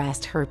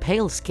caressed her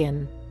pale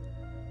skin.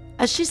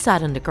 As she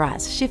sat on the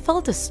grass, she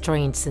felt a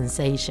strange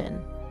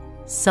sensation.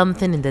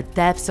 Something in the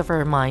depths of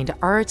her mind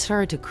urged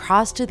her to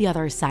cross to the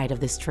other side of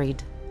the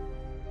street.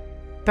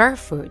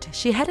 Barefoot,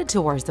 she headed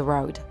towards the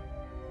road.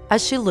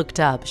 As she looked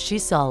up, she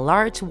saw a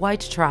large white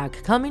truck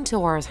coming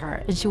towards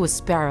her and she was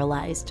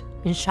paralyzed,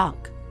 in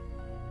shock.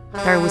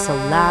 There was a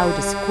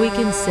loud,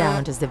 squeaking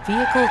sound as the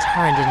vehicle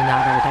turned in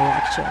another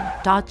direction,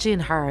 dodging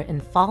her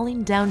and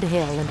falling down the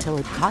hill until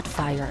it caught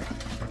fire.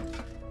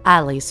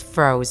 Alice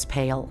froze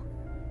pale.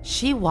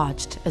 She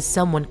watched as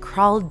someone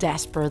crawled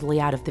desperately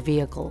out of the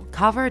vehicle,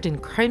 covered in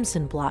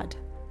crimson blood.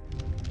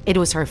 It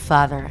was her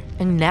father,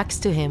 and next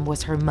to him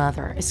was her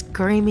mother,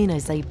 screaming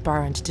as they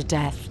burned to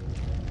death.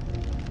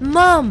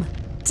 "Mom!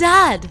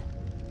 Dad!"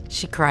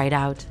 she cried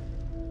out.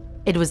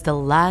 It was the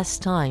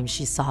last time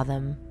she saw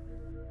them.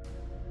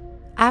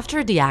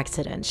 After the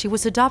accident, she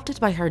was adopted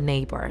by her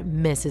neighbor,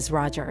 Mrs.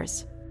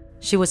 Rogers.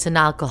 She was an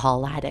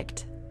alcohol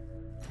addict.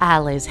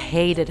 Alice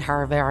hated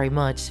her very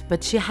much,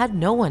 but she had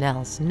no one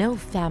else, no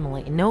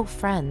family, no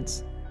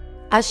friends.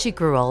 As she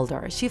grew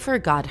older, she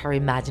forgot her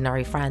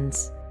imaginary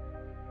friends.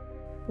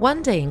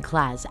 One day in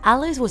class,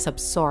 Alice was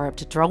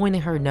absorbed drawing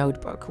in her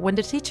notebook when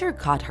the teacher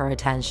caught her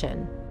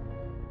attention.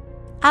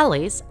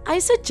 "Alice, I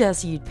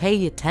suggest you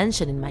pay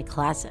attention in my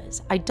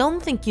classes. I don't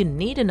think you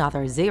need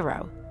another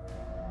zero."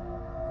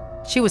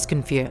 She was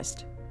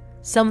confused.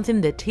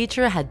 Something the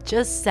teacher had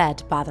just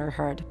said bothered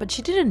her, but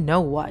she didn't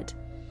know what.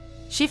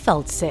 She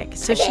felt sick,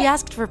 so she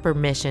asked for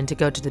permission to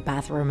go to the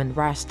bathroom and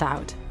rest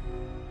out.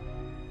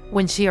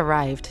 When she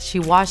arrived, she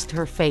washed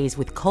her face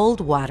with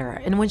cold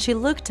water, and when she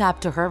looked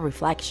up to her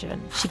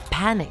reflection, she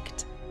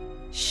panicked.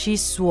 She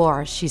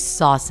swore she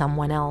saw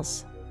someone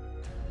else.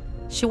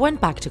 She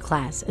went back to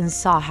class and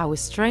saw how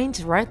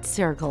strange red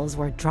circles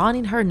were drawn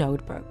in her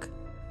notebook.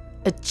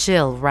 A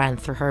chill ran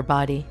through her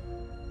body.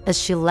 As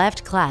she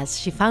left class,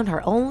 she found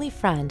her only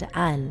friend,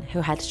 Anne,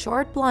 who had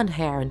short blonde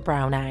hair and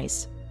brown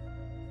eyes.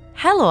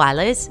 "Hello,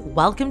 Alice.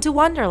 Welcome to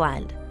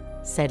Wonderland,"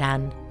 said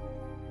Anne.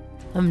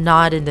 "I'm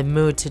not in the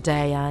mood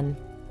today, Anne,"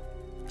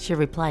 she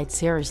replied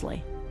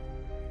seriously.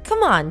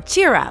 "Come on,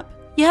 cheer up.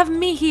 You have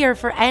me here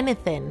for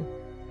anything."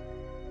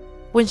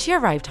 When she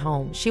arrived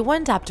home, she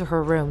went up to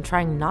her room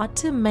trying not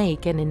to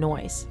make any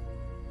noise.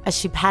 As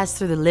she passed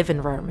through the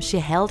living room, she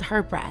held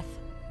her breath.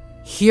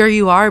 "Here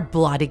you are,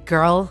 bloody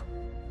girl,"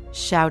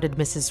 shouted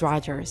Mrs.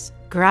 Rogers,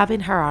 grabbing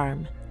her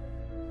arm.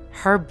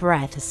 Her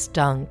breath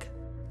stunk.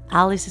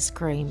 Alice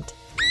screamed.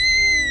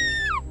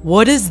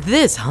 "What is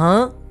this,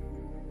 huh?"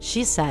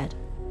 she said,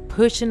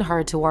 pushing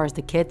her towards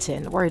the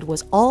kitchen where it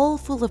was all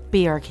full of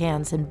beer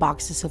cans and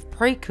boxes of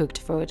pre-cooked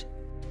food.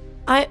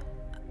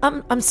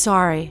 I'm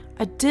sorry.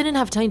 I didn't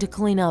have time to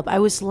clean up. I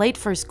was late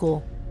for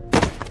school."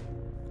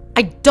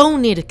 "I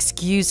don't need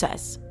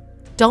excuses.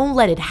 Don't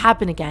let it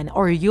happen again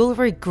or you'll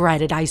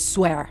regret it, I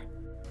swear."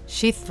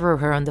 She threw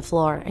her on the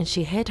floor and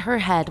she hit her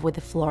head with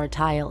the floor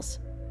tiles.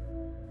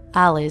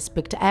 Alice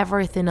picked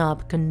everything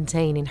up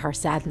containing her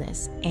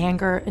sadness,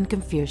 anger, and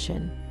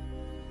confusion.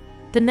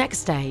 The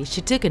next day,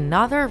 she took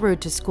another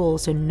route to school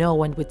so no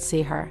one would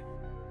see her.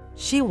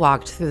 She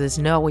walked through the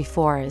snowy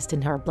forest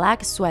in her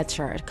black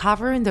sweatshirt,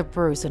 covering the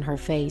bruise on her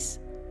face.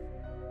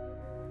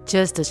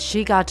 Just as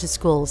she got to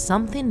school,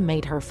 something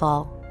made her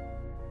fall.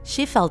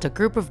 She felt a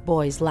group of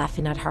boys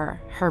laughing at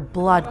her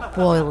blood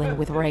boiling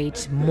with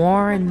rage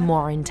more and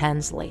more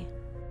intensely.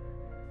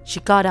 She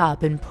got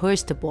up and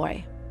pushed the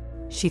boy.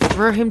 She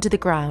threw him to the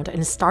ground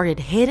and started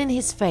hitting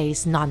his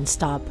face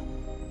non-stop.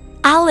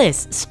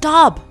 "Alice,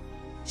 stop!"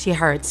 she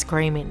heard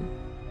screaming.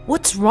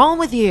 "What's wrong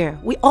with you?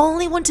 We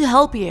only want to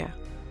help you."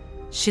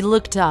 She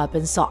looked up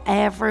and saw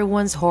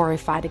everyone's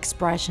horrified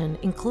expression,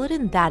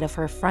 including that of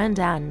her friend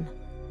Anne.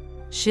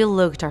 She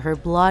looked at her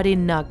bloody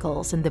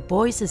knuckles and the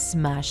boy's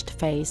smashed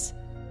face.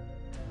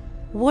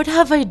 "What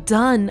have I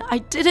done? I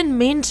didn't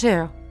mean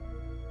to,"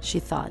 she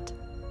thought.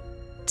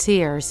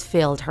 Tears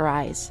filled her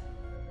eyes.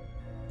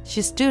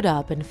 She stood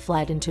up and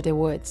fled into the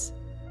woods.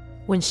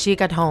 When she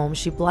got home,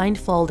 she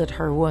blindfolded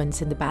her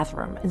wounds in the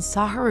bathroom and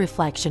saw her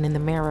reflection in the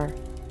mirror.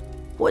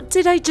 "What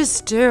did I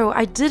just do?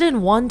 I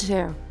didn't want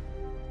to."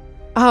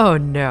 "Oh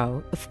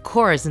no, of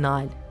course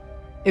not.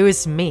 It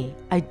was me.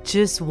 I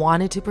just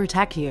wanted to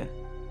protect you,"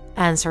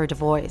 answered the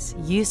voice,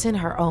 using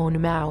her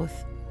own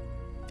mouth.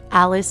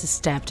 Alice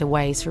stepped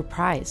away,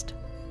 surprised.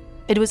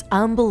 It was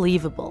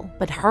unbelievable,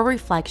 but her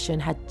reflection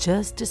had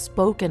just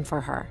spoken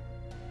for her.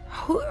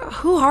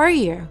 Who are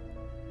you?"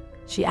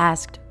 she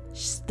asked,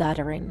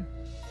 stuttering.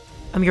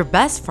 "I'm your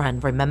best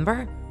friend,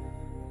 remember?"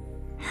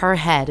 Her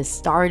head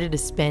started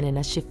spinning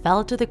as she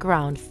fell to the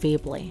ground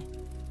feebly.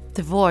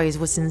 The voice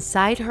was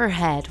inside her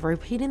head,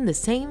 repeating the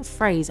same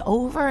phrase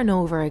over and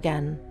over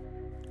again.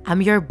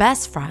 "I'm your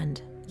best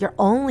friend, your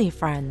only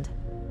friend,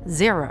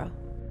 Zero."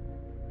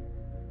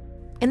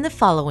 In the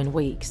following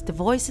weeks, the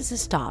voices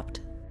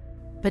stopped.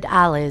 But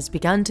Alice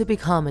began to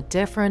become a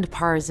different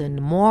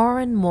person, more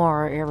and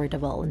more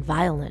irritable and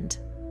violent.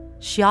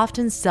 She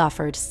often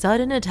suffered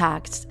sudden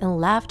attacks and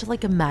laughed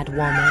like a mad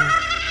woman.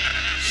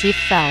 She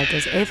felt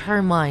as if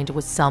her mind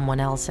was someone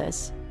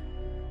else's.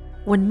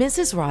 When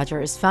Mrs.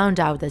 Rogers found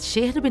out that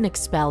she had been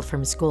expelled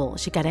from school,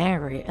 she got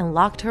angry and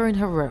locked her in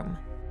her room.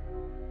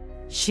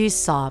 She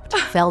sobbed,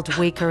 felt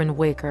weaker and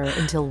weaker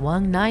until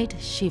one night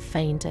she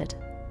fainted.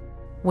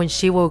 When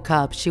she woke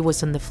up, she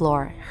was on the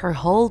floor. Her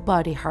whole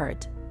body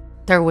hurt.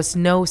 There was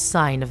no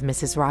sign of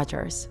Mrs.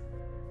 Rogers.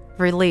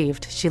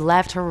 Relieved, she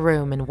left her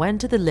room and went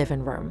to the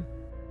living room.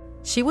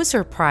 She was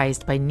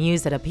surprised by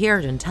news that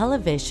appeared on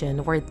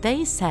television where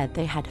they said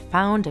they had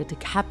found a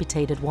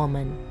decapitated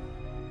woman.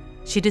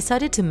 She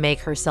decided to make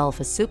herself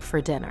a soup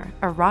for dinner.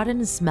 A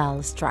rotten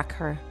smell struck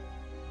her.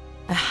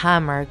 A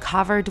hammer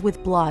covered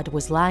with blood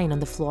was lying on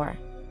the floor.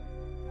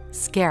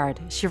 Scared,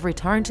 she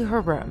returned to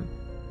her room.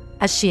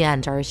 As she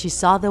entered, she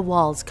saw the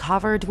walls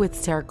covered with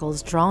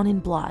circles drawn in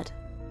blood.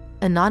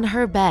 And on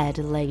her bed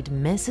laid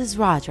Mrs.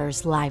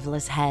 Rogers'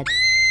 lifeless head.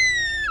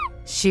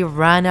 She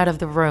ran out of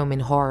the room in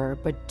horror,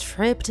 but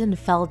tripped and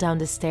fell down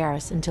the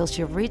stairs until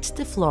she reached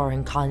the floor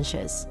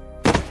unconscious.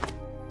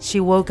 She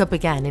woke up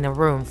again in a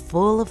room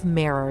full of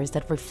mirrors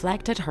that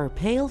reflected her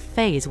pale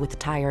face with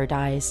tired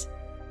eyes.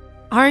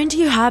 "Aren't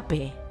you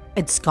happy?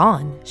 It's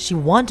gone. She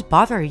won't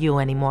bother you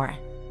anymore,"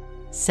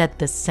 said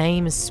the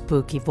same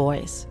spooky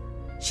voice.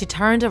 She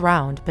turned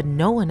around, but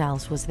no one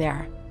else was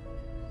there.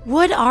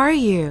 "What are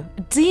you?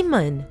 A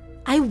demon?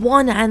 I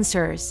want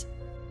answers."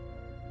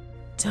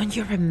 "Don't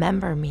you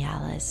remember me,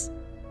 Alice?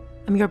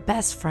 I'm your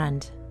best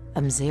friend.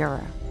 I'm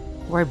Zero.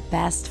 We're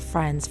best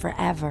friends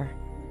forever.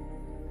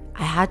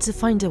 I had to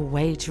find a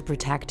way to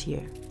protect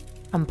you.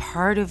 I'm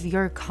part of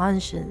your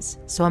conscience,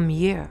 so I'm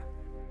you,"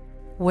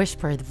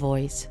 whispered the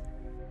voice.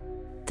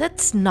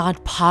 "That's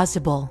not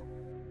possible.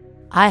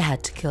 I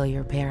had to kill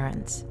your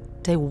parents.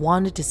 They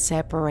wanted to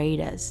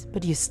separate us,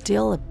 but you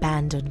still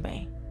abandoned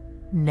me.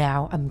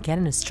 Now I'm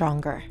getting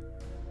stronger,"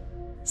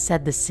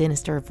 said the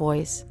sinister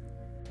voice.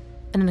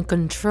 An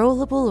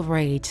uncontrollable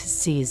rage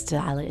seized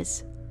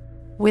Alice.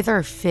 With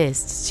her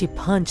fists, she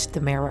punched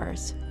the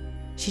mirrors.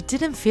 She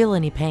didn't feel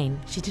any pain.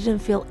 She didn't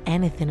feel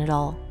anything at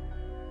all.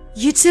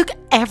 "You took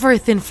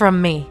everything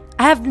from me.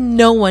 I have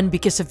no one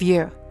because of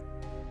you."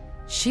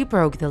 She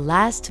broke the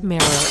last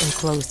mirror and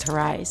closed her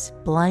eyes,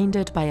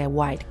 blinded by a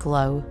white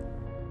glow.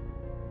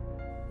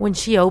 When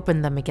she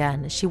opened them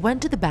again, she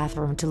went to the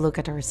bathroom to look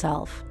at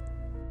herself.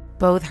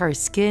 Both her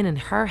skin and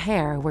her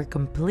hair were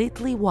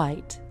completely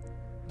white.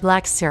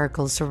 Black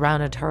circles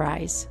surrounded her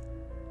eyes.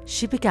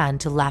 She began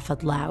to laugh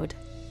out loud.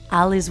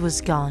 Alice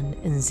was gone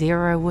and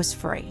Zero was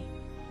free.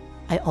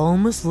 "I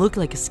almost look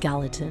like a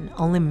skeleton,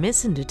 only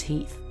missing the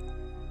teeth,"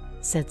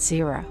 said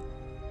Zero.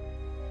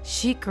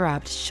 She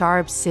grabbed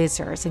sharp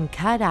scissors and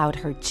cut out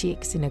her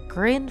cheeks in a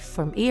grin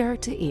from ear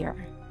to ear.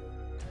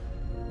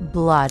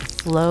 Blood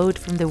flowed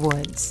from the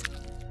wounds.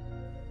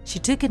 She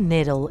took a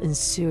needle and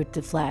sewed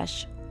the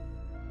flesh.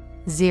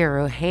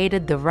 Zero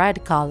hated the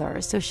red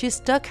color, so she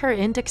stuck her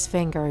index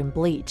finger in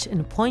bleach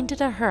and pointed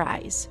at her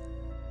eyes.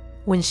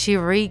 When she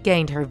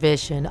regained her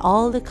vision,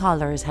 all the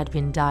colors had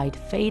been dyed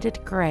faded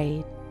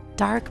gray,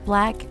 dark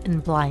black,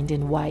 and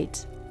blinding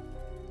white.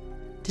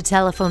 The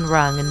telephone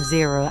rang and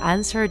Zero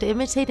answered,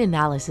 imitating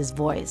Alice's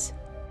voice.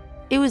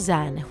 It was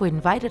Anne, who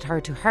invited her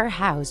to her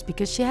house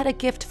because she had a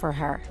gift for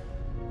her.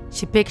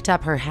 She picked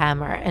up her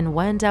hammer and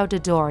went out the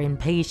door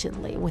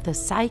impatiently with a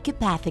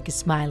psychopathic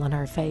smile on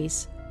her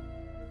face.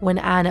 When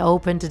Anne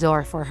opened the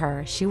door for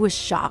her, she was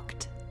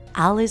shocked.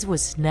 Alice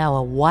was now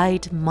a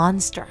white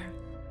monster.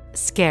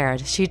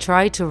 Scared, she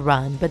tried to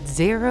run, but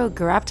Zero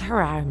grabbed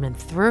her arm and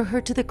threw her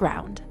to the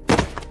ground.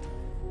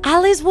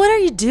 "Alice, what are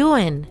you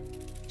doing?"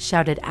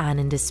 shouted Anne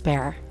in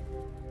despair.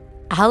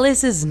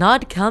 "Alice is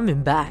not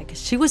coming back.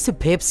 She was a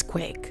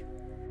pipsqueak."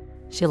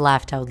 She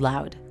laughed out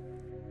loud.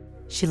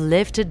 She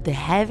lifted the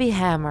heavy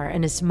hammer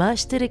and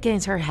smashed it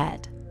against her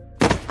head.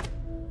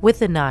 With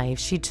the knife,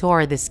 she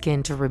tore the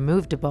skin to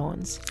remove the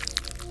bones.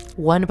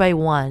 One by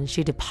one,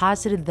 she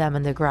deposited them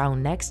on the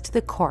ground next to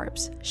the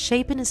corpse,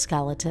 shaping a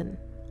skeleton.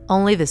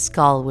 Only the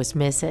skull was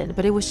missing,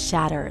 but it was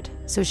shattered,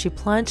 so she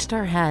plunged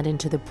her hand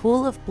into the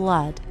pool of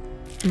blood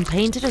and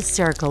painted a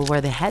circle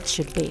where the head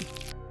should be.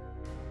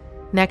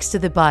 Next to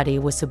the body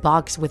was a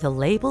box with a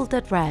label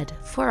that read,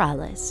 "For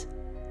Alice."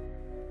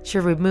 She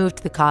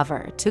removed the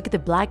cover, took the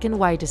black and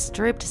white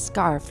stripped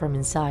scarf from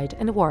inside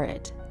and wore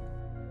it.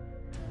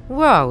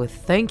 "Whoa,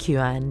 thank you,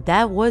 Anne.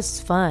 That was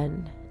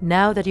fun.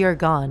 Now that you're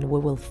gone, we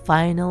will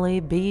finally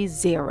be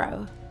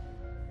Zero,"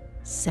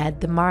 said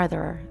the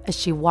murderer as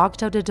she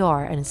walked out the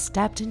door and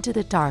stepped into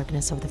the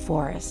darkness of the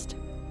forest.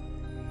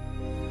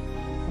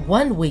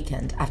 One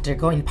weekend, after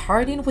going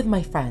partying with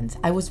my friends,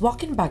 I was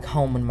walking back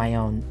home on my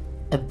own.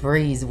 A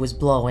breeze was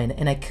blowing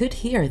and I could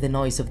hear the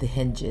noise of the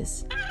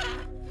hinges.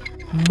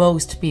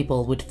 Most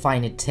people would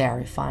find it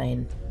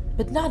terrifying,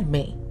 but not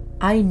me.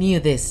 I knew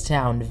this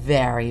town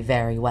very,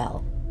 very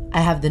well. I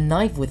have the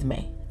knife with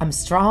me. I'm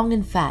strong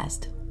and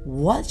fast.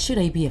 What should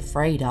I be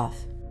afraid of?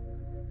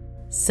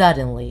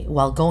 Suddenly,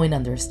 while going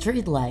under a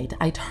streetlight,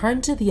 I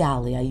turned to the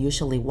alley I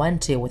usually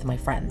went to with my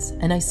friends,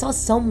 and I saw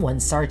someone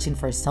searching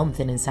for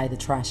something inside the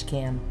trash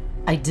can.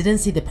 I didn't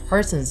see the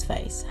person's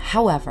face.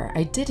 However,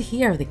 I did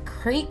hear the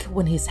creak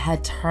when his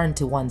head turned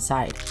to one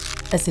side,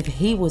 as if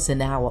he was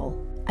an owl.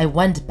 I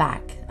went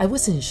back. I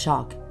was in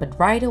shock, but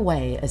right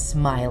away a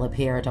smile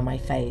appeared on my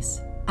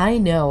face. I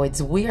know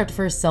it's weird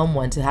for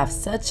someone to have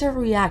such a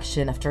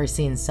reaction after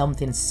seeing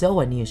something so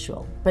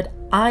unusual, but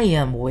I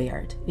am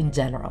weird in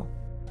general.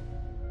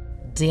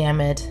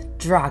 Damn it,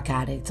 drug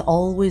addicts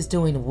always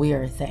doing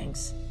weird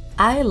things.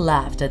 I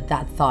laughed at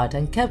that thought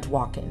and kept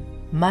walking.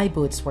 My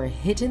boots were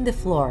hitting the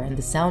floor and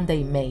the sound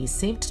they made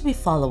seemed to be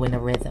following a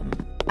rhythm.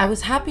 I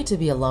was happy to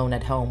be alone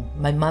at home.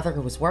 My mother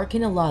was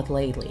working a lot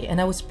lately and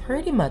I was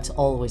pretty much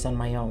always on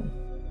my own.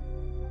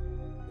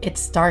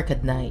 It's dark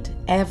at night.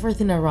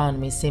 Everything around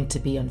me seemed to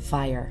be on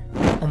fire.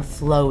 I'm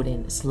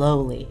floating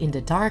slowly in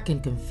the dark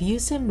and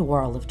confusing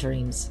world of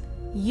dreams.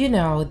 You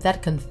know,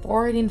 that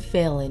comforting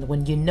feeling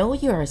when you know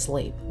you're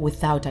asleep,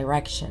 without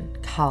direction,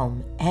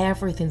 calm,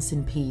 everything's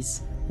in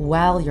peace,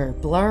 while your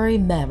blurry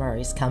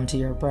memories come to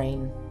your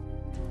brain.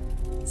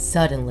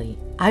 Suddenly,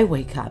 I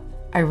wake up.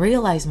 I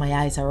realize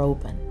my eyes are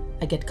open.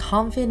 I get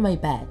comfy in my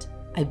bed.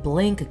 I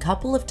blink a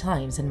couple of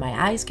times and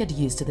my eyes get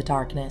used to the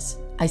darkness.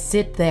 I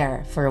sit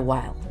there for a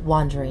while,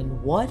 wondering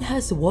what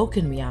has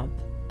woken me up.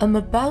 I'm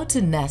about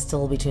to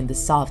nestle between the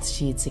soft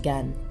sheets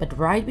again, but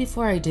right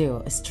before I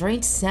do, a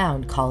strange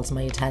sound calls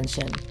my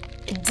attention.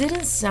 It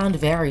didn't sound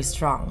very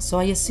strong, so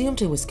I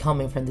assumed it was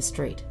coming from the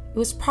street. It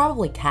was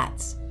probably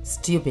cats.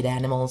 Stupid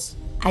animals.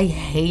 I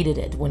hated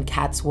it when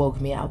cats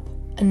woke me up.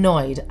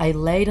 Annoyed, I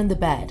laid on the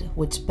bed,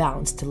 which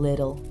bounced a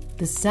little.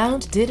 The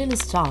sound didn't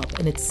stop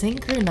and it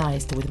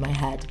synchronized with my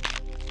head.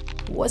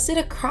 Was it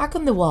a crack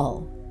on the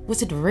wall?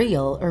 Was it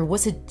real or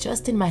was it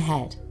just in my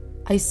head?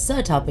 I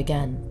sat up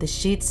again, the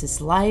sheets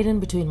sliding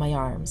between my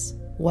arms.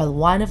 While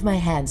one of my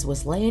hands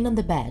was laying on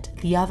the bed,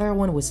 the other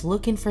one was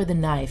looking for the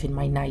knife in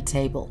my night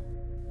table.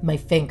 My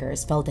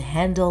fingers felt the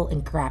handle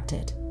and grabbed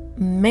it.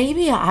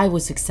 Maybe I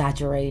was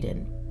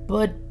exaggerating,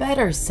 but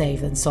better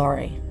safe than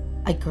sorry.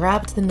 I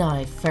grabbed the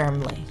knife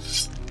firmly,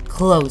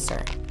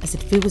 closer, as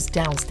if it was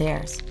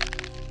downstairs.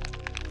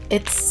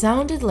 It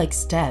sounded like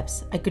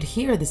steps. I could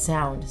hear the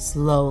sound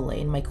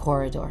slowly in my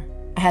corridor.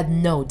 I had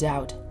no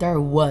doubt there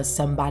was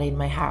somebody in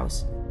my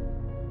house.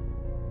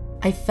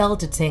 I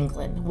felt a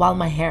tingling while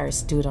my hair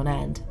stood on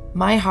end.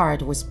 My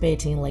heart was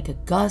beating like a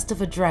gust of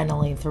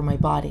adrenaline through my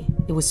body.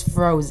 It was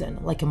frozen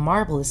like a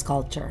marble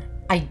sculpture.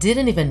 I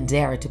didn't even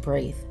dare to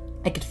breathe.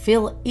 I could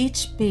feel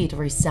each beat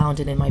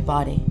resounding in my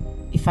body.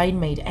 If I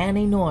made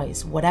any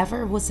noise,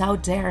 whatever was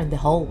out there in the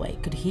hallway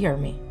could hear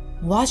me.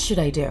 What should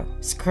I do?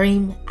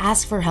 Scream,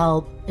 ask for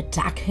help,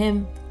 attack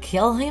him,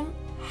 kill him,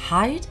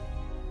 hide?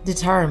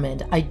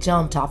 Determined, I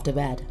jumped off the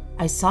bed.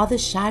 I saw the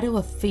shadow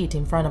of feet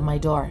in front of my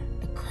door.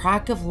 A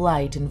crack of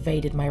light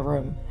invaded my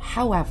room.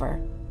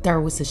 However,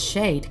 there was a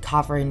shade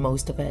covering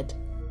most of it.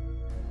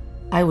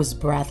 I was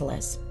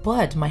breathless,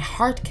 but my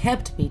heart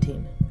kept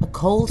beating. A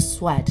cold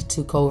sweat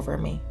took over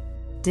me.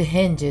 The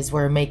hinges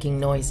were making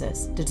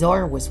noises. The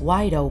door was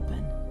wide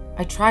open.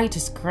 I tried to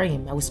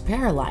scream. I was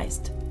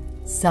paralyzed.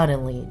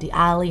 Suddenly, the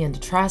alley and the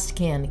trash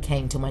can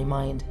came to my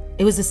mind.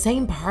 It was the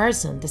same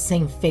person, the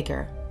same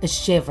figure. A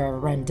shiver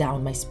ran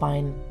down my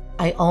spine.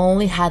 I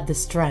only had the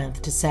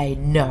strength to say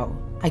no.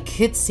 I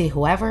could see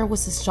whoever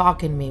was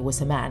stalking me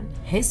was a man.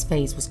 His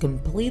face was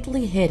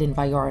completely hidden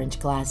by orange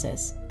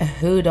glasses, a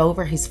hood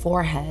over his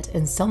forehead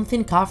and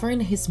something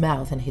covering his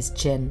mouth and his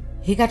chin.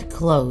 He got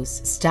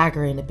close,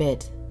 staggering a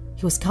bit.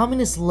 He was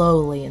coming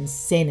slowly and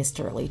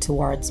sinisterly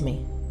towards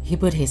me. He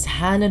put his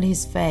hand on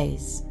his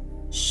face.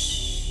 Shh.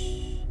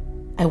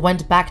 I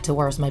went back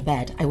towards my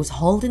bed. I was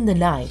holding the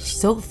knife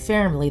so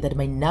firmly that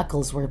my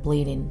knuckles were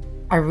bleeding.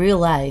 I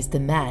realized the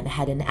man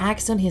had an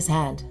axe on his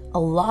hand, a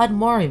lot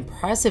more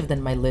impressive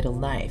than my little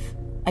knife.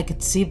 I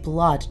could see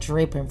blood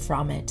dripping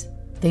from it.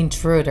 The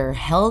intruder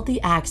held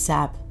the axe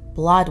up.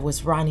 Blood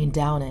was running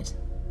down it.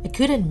 I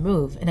couldn't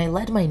move and I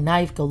let my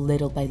knife go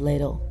little by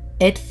little.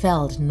 It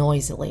fell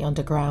noisily on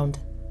the ground.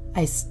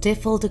 I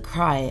stifled a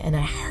cry and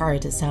I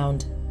heard a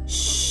sound.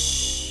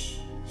 Shh,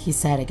 he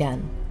said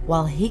again,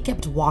 while he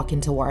kept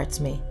walking towards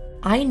me.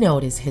 I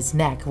noticed his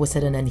neck was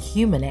at an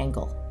inhuman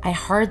angle. I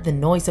heard the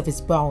noise of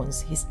his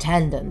bones, his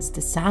tendons,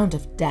 the sound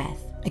of death.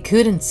 I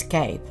couldn't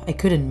escape, I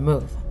couldn't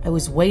move. I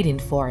was waiting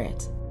for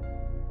it.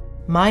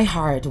 My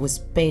heart was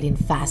beating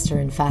faster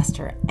and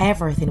faster.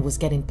 Everything was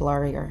getting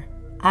blurrier.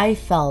 I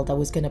felt I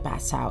was gonna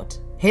pass out.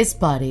 His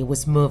body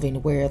was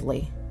moving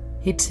weirdly.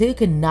 He took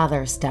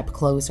another step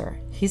closer.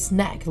 His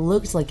neck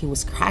looked like it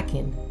was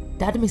cracking.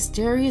 That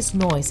mysterious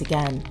noise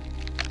again.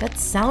 That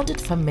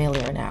sounded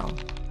familiar now.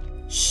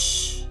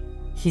 Shh,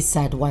 he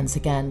said once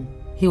again.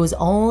 He was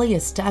only a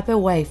step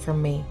away from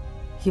me.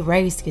 He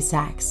raised his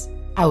axe.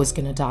 I was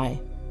gonna die.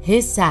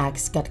 His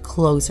axe got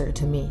closer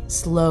to me,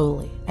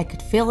 slowly. I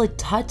could feel it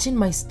touching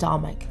my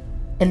stomach.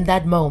 In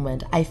that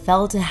moment, I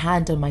felt a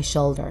hand on my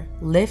shoulder,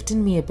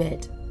 lifting me a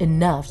bit,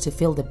 enough to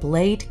feel the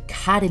blade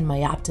cutting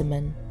my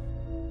abdomen.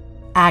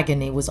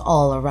 Agony was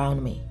all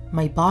around me.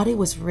 My body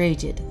was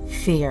rigid,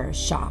 fear,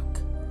 shock.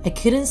 I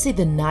couldn't see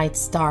the night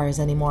stars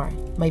anymore.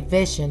 My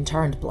vision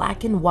turned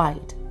black and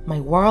white. My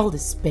world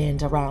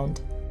spinned around.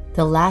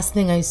 The last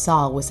thing I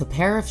saw was a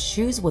pair of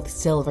shoes with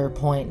silver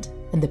point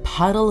and the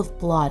puddle of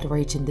blood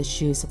reaching the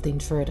shoes of the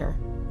intruder.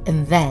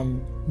 And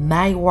then,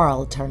 my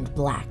world turned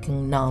black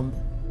and numb.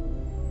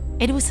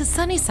 It was a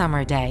sunny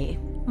summer day.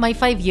 My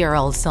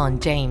 5-year-old son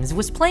James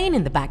was playing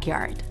in the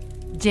backyard.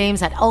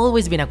 James had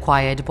always been a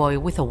quiet boy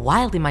with a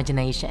wild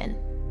imagination.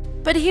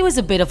 But he was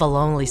a bit of a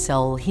lonely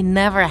soul. He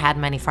never had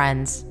many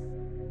friends.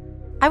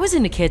 I was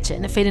in the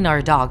kitchen feeding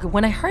our dog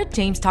when I heard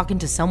James talking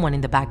to someone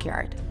in the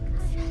backyard.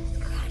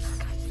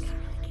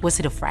 Was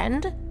it a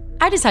friend?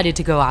 I decided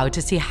to go out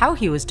to see how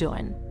he was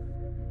doing.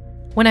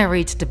 When I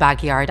reached the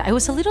backyard, I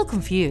was a little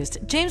confused.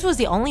 James was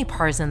the only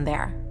person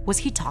there. Was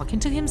he talking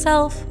to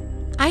himself?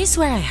 I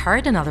swear I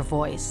heard another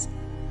voice.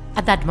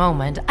 At that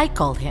moment, I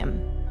called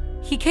him.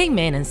 He came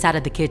in and sat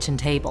at the kitchen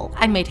table.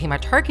 I made him a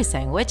turkey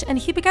sandwich and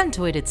he began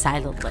to eat it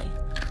silently.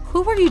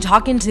 "Who were you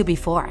talking to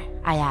before?"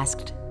 I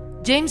asked.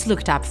 James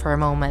looked up for a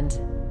moment.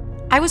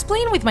 "I was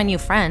playing with my new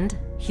friend,"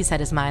 he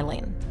said,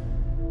 smiling.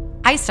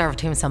 I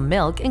served him some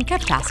milk and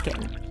kept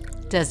asking,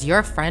 "Does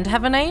your friend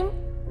have a name?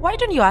 Why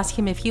don't you ask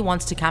him if he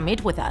wants to come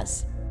eat with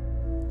us?"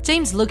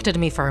 James looked at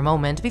me for a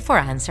moment before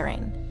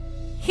answering.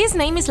 "His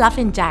name is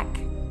Laughing Jack."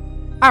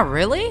 "Oh,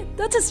 really?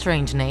 That's a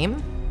strange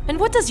name. And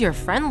what does your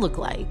friend look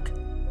like?"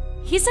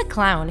 "He's a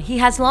clown. He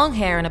has long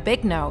hair and a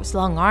big nose,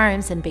 long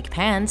arms and big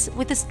pants,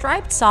 with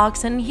striped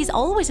socks, and he's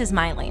always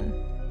smiling."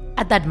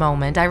 At that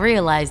moment, I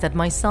realized that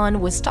my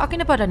son was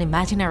talking about an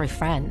imaginary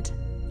friend.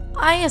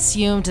 I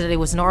assumed that it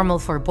was normal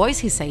for boys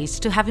his age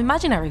to have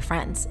imaginary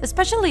friends,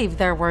 especially if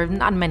there were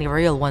not many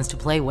real ones to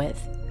play with.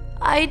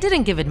 I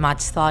didn't give it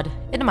much thought.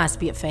 It must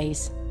be a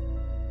phase.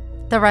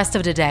 The rest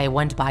of the day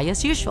went by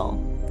as usual.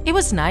 It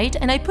was night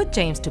and I put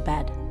James to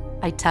bed.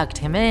 I tucked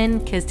him in,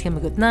 kissed him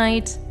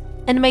goodnight,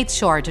 and made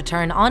sure to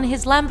turn on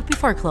his lamp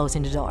before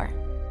closing the door.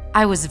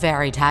 I was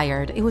very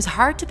tired. It was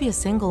hard to be a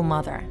single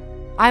mother.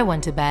 I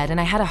went to bed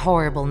and I had a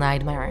horrible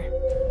nightmare.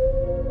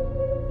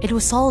 It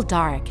was all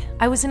dark.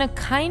 I was in a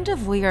kind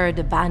of weird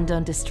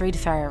abandoned street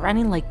fair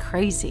running like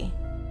crazy.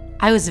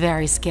 I was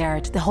very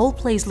scared. The whole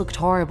place looked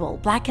horrible,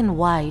 black and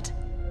white.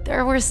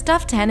 There were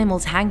stuffed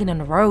animals hanging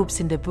on ropes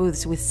in the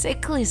booths with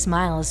sickly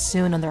smiles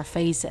sewn on their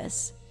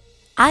faces.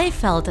 I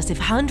felt as if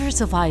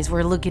hundreds of eyes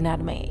were looking at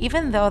me,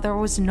 even though there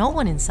was no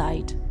one in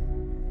sight.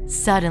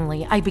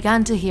 Suddenly, I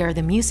began to hear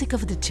the music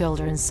of the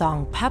children's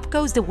song, "Pop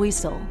Goes the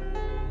Whistle."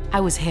 I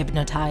was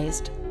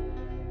hypnotized.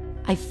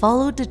 I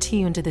followed the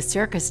tune to the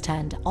circus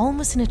tent,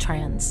 almost in a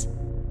trance.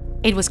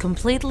 It was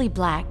completely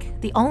black.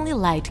 The only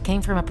light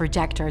came from a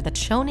projector that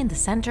shone in the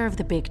center of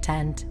the big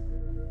tent.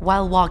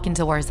 While walking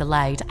towards the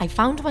light, I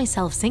found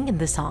myself singing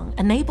the song,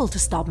 unable to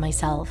stop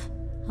myself.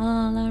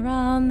 All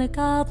around the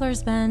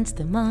cobbler's bench,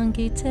 the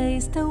monkey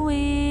chased the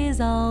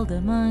weasel.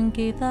 The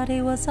monkey thought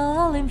it was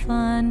all in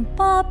fun.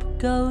 Pop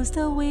goes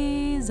the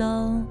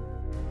weasel.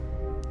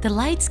 The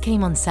lights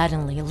came on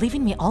suddenly,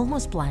 leaving me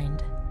almost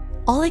blind.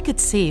 All I could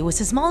see was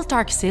a small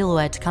dark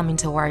silhouette coming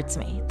towards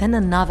me. Then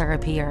another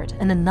appeared,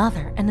 and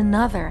another, and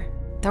another.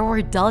 There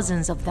were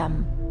dozens of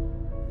them.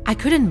 I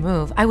couldn't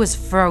move, I was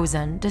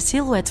frozen. The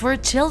silhouettes were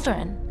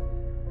children.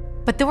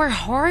 But they were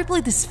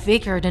horribly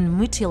disfigured and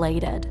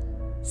mutilated.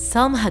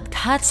 Some had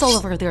cuts all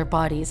over their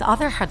bodies,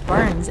 others had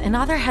burns, and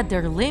others had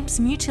their limbs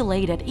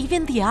mutilated,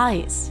 even the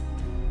eyes.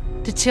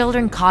 The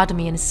children caught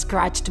me and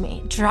scratched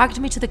me, dragged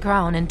me to the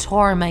ground and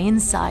tore my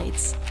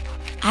insides.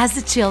 As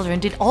the children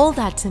did all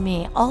that to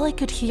me, all I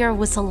could hear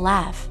was a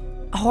laugh,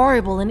 a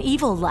horrible and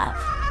evil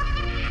laugh.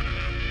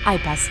 I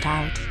passed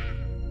out.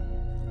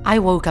 I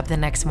woke up the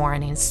next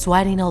morning,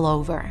 sweating all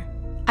over.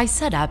 I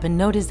sat up and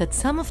noticed that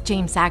some of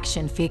James'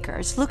 action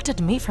figures looked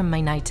at me from my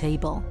night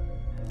table.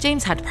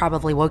 James had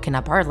probably woken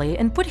up early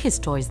and put his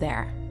toys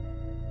there.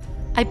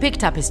 I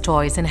picked up his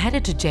toys and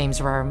headed to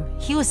James' room.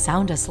 He was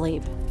sound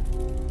asleep.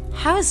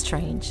 How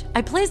strange.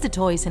 I placed the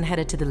toys and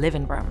headed to the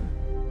living room.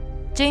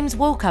 James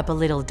woke up a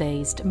little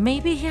dazed.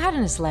 Maybe he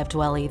hadn't slept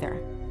well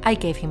either. I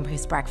gave him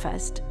his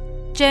breakfast.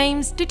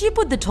 James, did you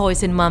put the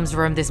toys in Mom's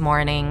room this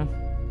morning?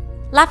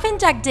 Laughing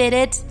Jack did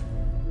it.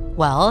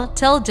 Well,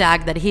 tell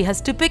Jack that he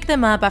has to pick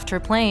them up after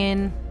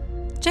playing.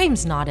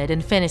 James nodded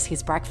and finished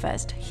his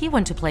breakfast. He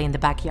went to play in the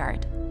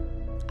backyard.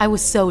 I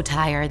was so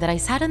tired that I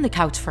sat on the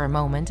couch for a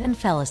moment and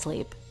fell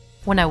asleep.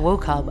 When I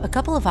woke up a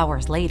couple of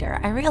hours later,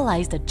 I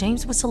realized that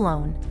James was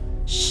alone.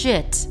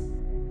 Shit.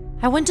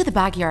 I went to the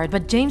backyard,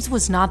 but James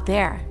was not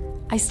there.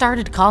 I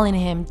started calling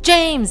him,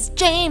 James,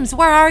 James,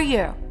 where are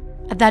you?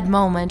 At that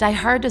moment, I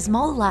heard a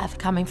small laugh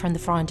coming from the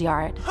front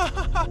yard.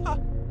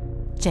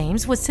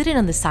 James was sitting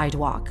on the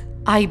sidewalk.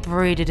 I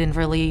breathed in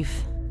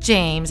relief.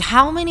 James,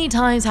 how many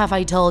times have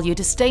I told you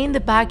to stay in the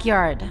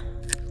backyard?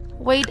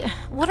 Wait,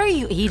 what are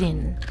you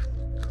eating?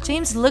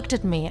 James looked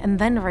at me and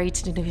then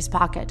reached into his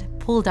pocket,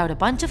 pulled out a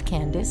bunch of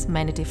candies,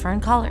 many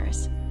different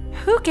colors.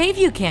 Who gave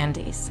you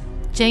candies?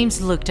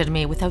 James looked at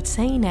me without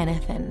saying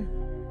anything.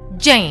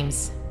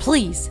 James,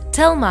 please,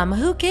 tell Mom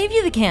who gave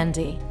you the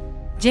candy.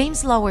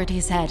 James lowered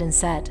his head and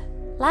said,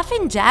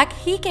 Laughing Jack,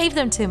 he gave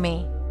them to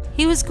me.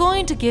 He was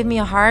going to give me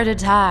a heart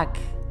attack.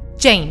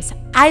 James,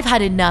 I've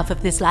had enough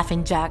of this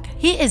Laughing Jack.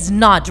 He is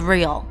not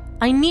real.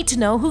 I need to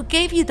know who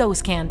gave you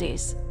those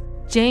candies.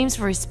 James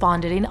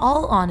responded in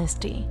all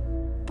honesty.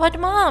 But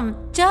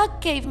Mom,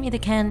 Jack gave me the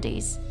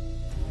candies.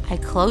 I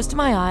closed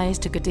my eyes,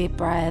 took a deep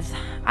breath.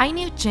 I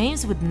knew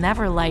James would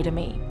never lie to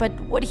me, but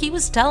what he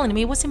was telling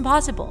me was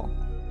impossible.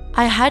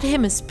 I had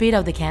him spit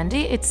out the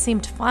candy. It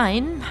seemed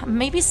fine.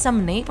 Maybe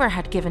some neighbor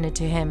had given it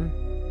to him.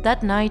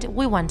 That night,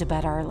 we went to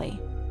bed early.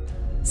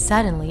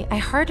 Suddenly, I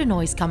heard a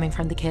noise coming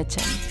from the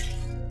kitchen.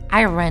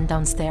 I ran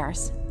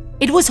downstairs.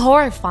 It was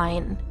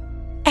horrifying.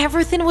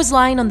 Everything was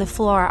lying on the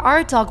floor.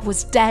 Our dog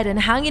was dead and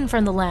hanging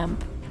from the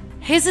lamp.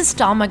 His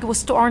stomach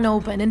was torn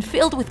open and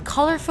filled with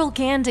colorful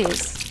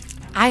candies.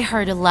 I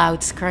heard a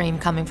loud scream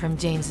coming from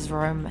James's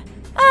room.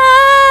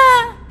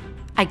 Ah!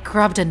 I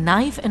grabbed a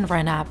knife and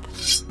ran up.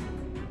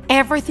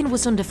 Everything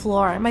was on the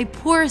floor. My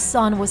poor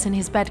son was in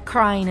his bed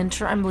crying and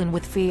trembling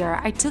with fear.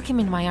 I took him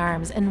in my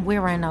arms and we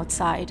ran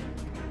outside.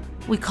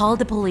 We called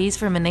the police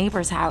from a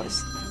neighbor's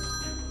house.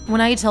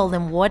 When I told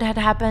them what had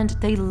happened,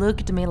 they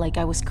looked at me like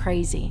I was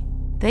crazy.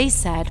 They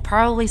said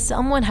probably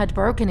someone had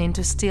broken in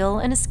to steal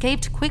and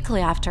escaped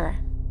quickly after.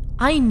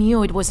 I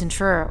knew it wasn't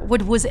true.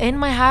 What was in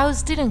my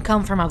house didn't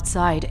come from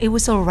outside. It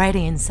was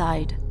already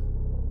inside.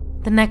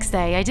 The next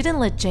day, I didn't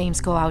let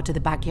James go out to the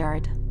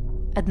backyard.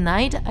 At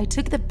night, I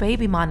took the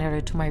baby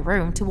monitor to my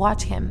room to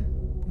watch him.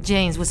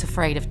 James was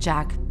afraid of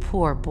Jack,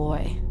 poor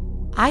boy.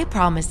 I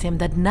promised him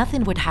that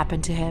nothing would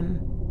happen to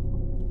him.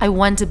 I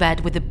went to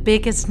bed with the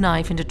biggest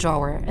knife in the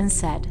drawer and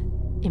said,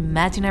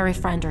 imaginary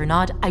friend or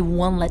not, I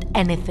won't let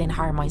anything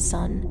harm my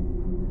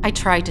son. I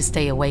tried to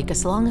stay awake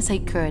as long as I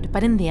could,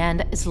 but in the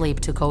end, sleep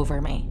took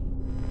over me.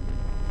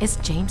 Is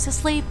James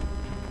asleep?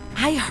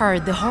 I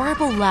heard the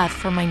horrible laugh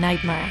from my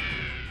nightmare.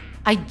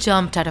 I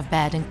jumped out of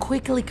bed and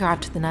quickly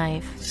grabbed the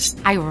knife.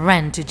 I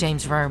ran to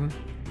James' room.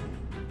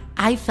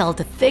 I felt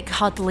a thick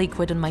hot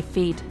liquid on my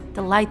feet.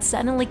 The light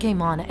suddenly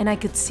came on and I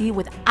could see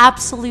with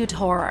absolute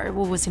horror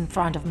what was in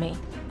front of me.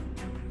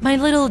 My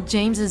little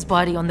James's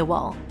body on the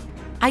wall.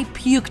 I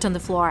puked on the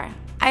floor.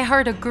 I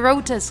heard a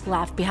grotesque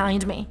laugh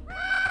behind me.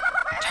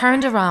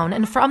 Turned around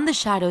and from the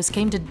shadows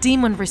came the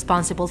demon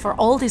responsible for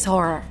all this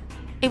horror.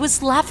 It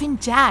was Laughing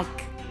Jack.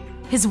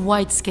 His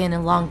white skin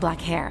and long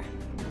black hair.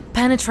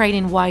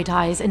 Penetrating white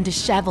eyes and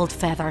disheveled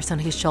feathers on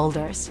his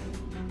shoulders.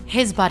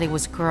 His body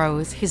was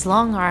gross, his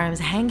long arms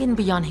hanging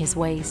beyond his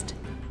waist.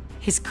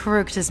 His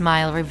crooked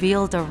smile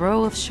revealed a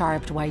row of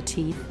sharp white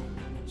teeth.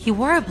 He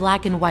wore a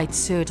black and white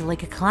suit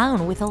like a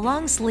clown with a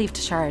long-sleeved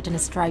shirt and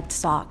striped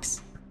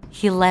socks.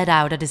 He let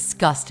out a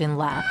disgusting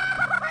laugh.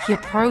 He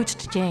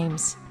approached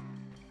James.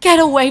 Get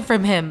away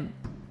from him!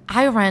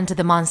 I ran to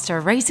the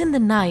monster, raising the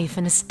knife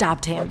and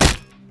stabbed him.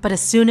 But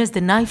as soon as the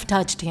knife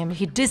touched him,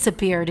 he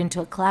disappeared into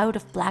a cloud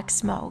of black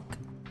smoke.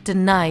 The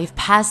knife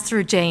passed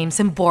through James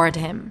and bored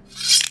him.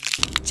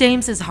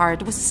 James's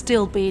heart was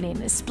still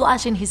beating,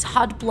 splashing his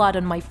hot blood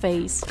on my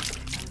face.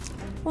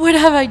 What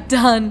have I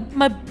done?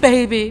 My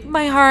baby,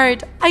 my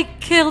heart, I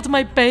killed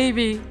my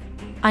baby.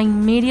 I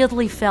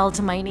immediately fell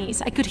to my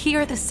knees. I could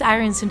hear the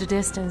sirens in the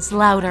distance,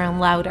 louder and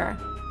louder.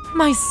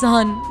 My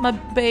son, my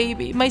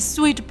baby, my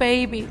sweet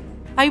baby.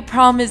 I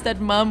promised that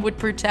Mom would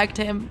protect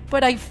him,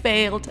 but I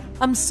failed.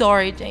 I'm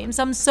sorry, James.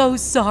 I'm so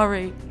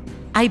sorry.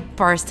 I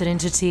bursted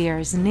into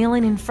tears,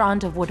 kneeling in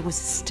front of what was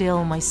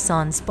still my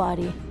son's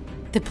body.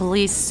 The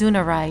police soon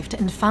arrived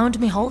and found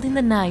me holding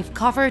the knife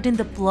covered in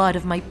the blood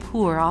of my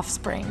poor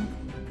offspring.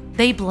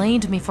 They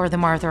blamed me for the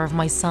murder of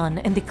my son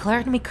and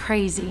declared me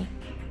crazy.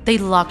 They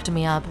locked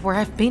me up where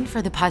I've been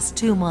for the past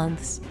 2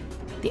 months.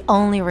 The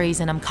only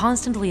reason I'm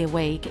constantly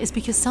awake is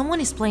because someone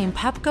is playing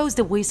Pep Goes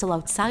the Whistle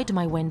outside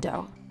my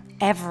window.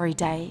 Every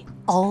day,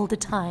 all the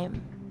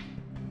time.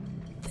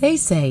 They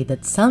say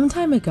that some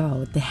time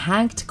ago, the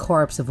hanged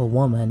corpse of a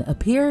woman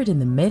appeared in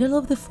the middle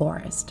of the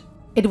forest.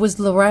 It was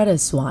Loretta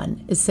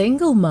Swan, a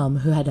single mom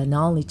who had an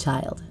only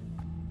child,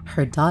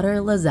 her daughter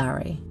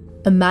Lazare.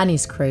 A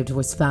manuscript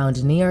was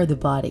found near the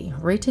body,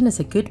 written as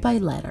a goodbye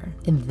letter,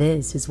 and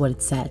this is what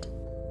it said.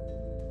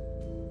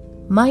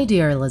 My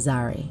dear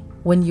Lazare,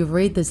 when you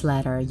read this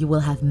letter, you will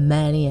have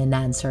many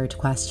unanswered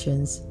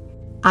questions.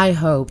 I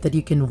hope that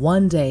you can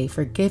one day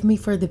forgive me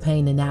for the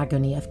pain and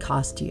agony I've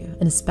caused you,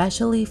 and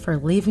especially for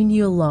leaving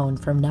you alone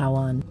from now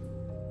on.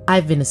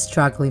 I've been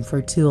struggling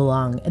for too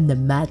long, and the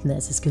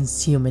madness is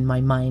consuming my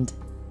mind.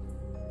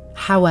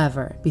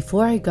 However,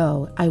 before I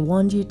go, I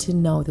want you to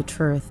know the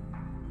truth.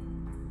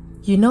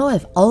 You know,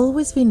 I've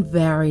always been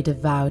very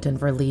devout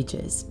and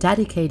religious,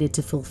 dedicated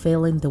to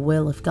fulfilling the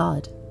will of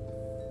God.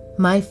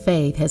 My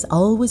faith has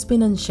always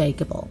been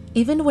unshakable,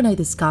 even when I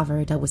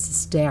discovered I was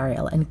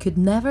sterile and could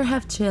never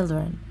have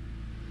children.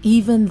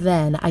 Even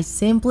then, I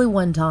simply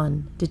went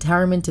on,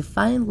 determined to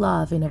find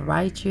love in a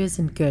righteous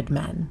and good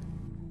man.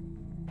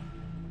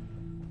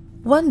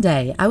 One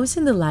day, I was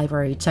in the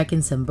library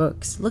checking some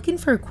books, looking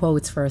for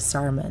quotes for a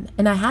sermon,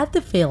 and I had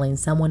the feeling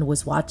someone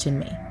was watching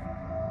me.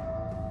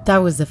 That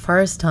was the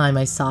first time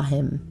I saw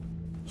him.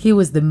 He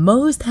was the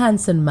most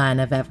handsome man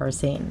I've ever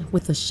seen,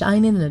 with a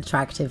shining and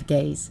attractive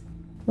gaze.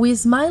 We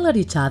smiled at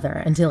each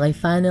other until I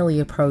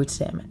finally approached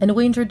him, and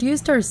we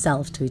introduced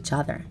ourselves to each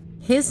other.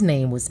 His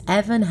name was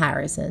Evan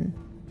Harrison.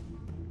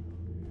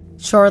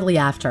 Shortly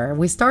after,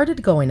 we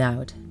started going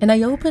out, and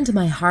I opened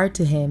my heart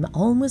to him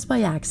almost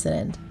by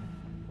accident.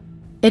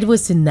 It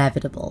was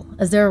inevitable,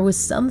 as there was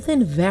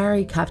something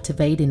very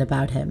captivating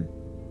about him,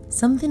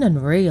 something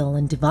unreal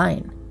and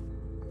divine.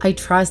 I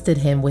trusted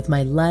him with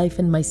my life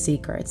and my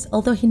secrets,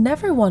 although he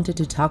never wanted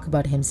to talk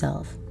about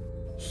himself.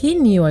 He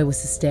knew I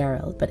was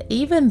sterile, but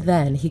even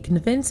then he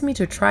convinced me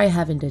to try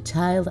having the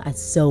child I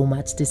so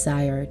much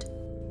desired.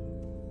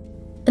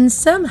 And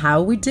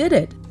somehow we did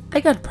it. I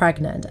got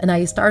pregnant and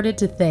I started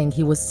to think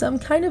he was some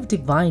kind of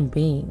divine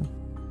being.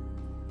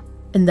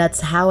 And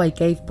that's how I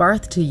gave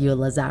birth to you,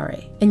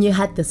 Lazare, and you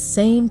had the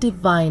same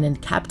divine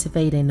and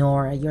captivating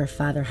aura your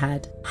father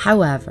had.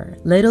 However,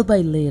 little by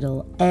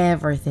little,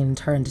 everything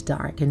turned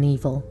dark and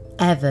evil.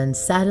 Evan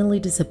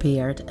suddenly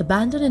disappeared,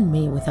 abandoning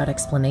me without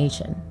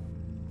explanation.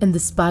 And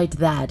despite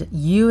that,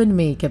 you and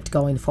me kept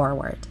going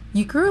forward.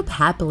 You grew up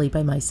happily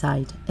by my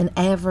side, and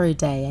every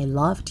day I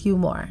loved you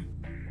more.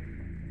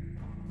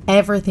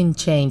 Everything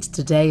changed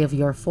the day of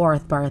your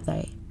 4th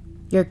birthday.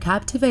 Your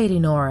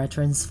captivating aura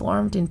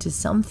transformed into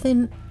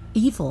something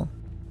evil.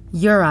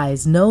 Your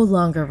eyes no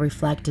longer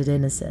reflected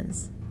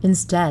innocence.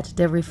 Instead,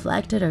 they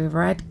reflected a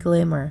red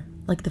glimmer,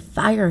 like the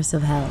fires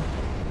of hell.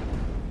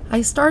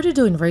 I started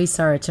doing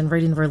research and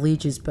reading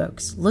religious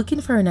books,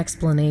 looking for an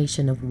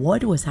explanation of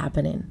what was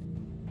happening.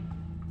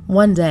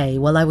 One day,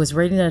 while I was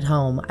reading at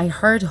home, I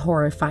heard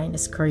horrifying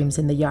screams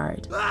in the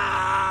yard.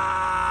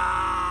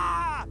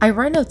 I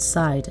ran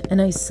outside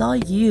and I saw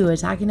you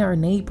attacking our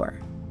neighbor,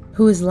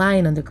 who was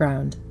lying on the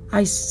ground.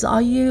 I saw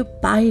you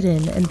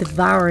biting and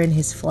devouring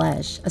his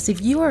flesh, as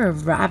if you were a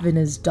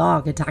ravenous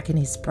dog attacking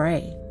his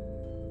prey.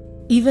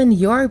 Even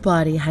your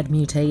body had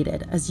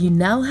mutated, as you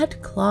now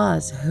had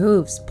claws,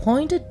 hooves,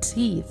 pointed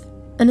teeth,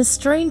 and a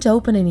strange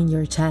opening in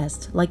your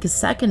chest, like a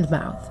second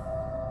mouth.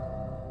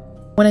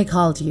 When I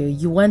called you,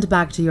 you went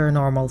back to your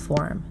normal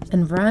form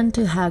and ran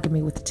to hug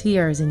me with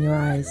tears in your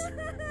eyes.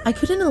 I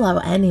couldn't allow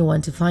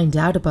anyone to find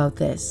out about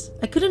this.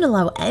 I couldn't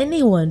allow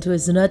anyone to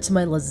snatch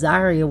my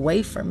Lazare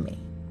away from me.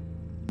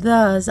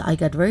 Thus, I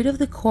got rid of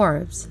the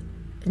corpse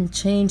and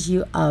chained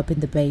you up in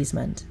the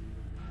basement.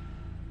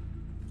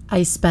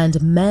 I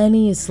spent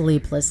many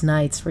sleepless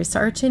nights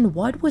researching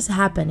what was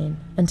happening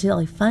until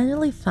I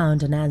finally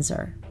found an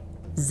answer.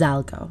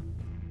 Zalgo.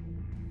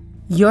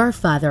 Your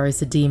father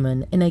is a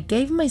demon, and I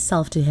gave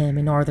myself to him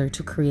in order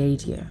to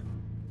create you.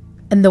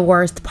 And the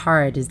worst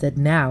part is that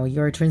now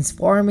you're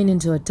transforming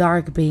into a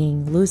dark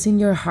being, losing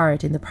your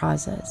heart in the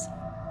process.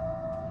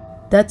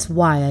 That's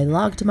why I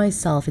locked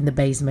myself in the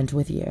basement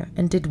with you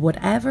and did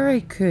whatever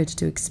I could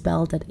to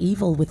expel that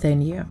evil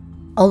within you.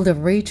 All the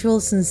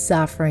rituals and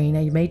suffering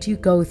I made you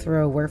go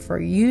through were for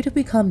you to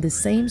become the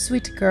same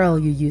sweet girl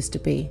you used to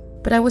be.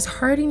 But I was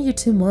hurting you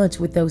too much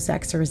with those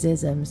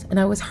exorcisms, and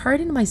I was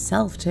hurting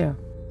myself too.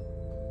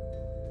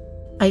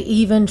 I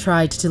even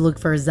tried to look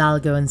for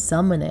Zalgo and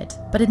summon it,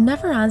 but it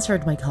never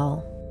answered my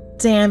call.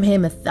 Damn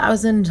him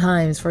 1,000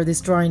 times for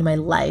destroying my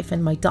life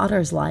and my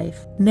daughter's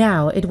life.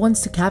 Now it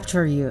wants to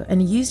capture you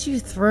and use you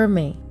through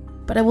me,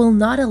 but I will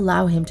not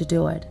allow him to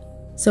do it.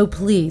 So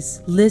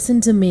please,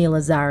 listen to me,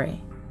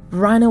 Lazari.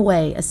 Run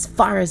away as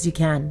far as you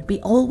can, be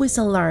always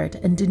alert,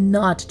 and do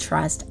not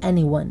trust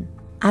anyone.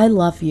 I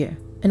love you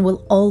and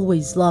will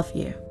always love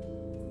you.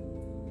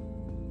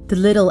 The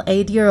little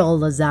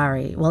 8-year-old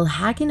Lazari, while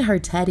hugging her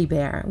teddy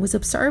bear, was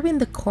observing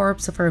the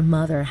corpse of her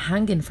mother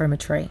hanging from a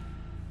tree.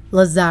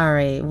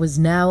 Lazari was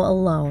now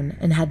alone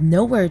and had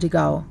nowhere to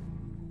go.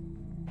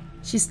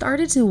 She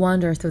started to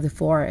wander through the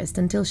forest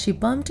until she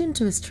bumped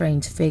into a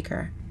strange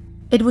figure.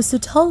 It was a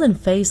tall and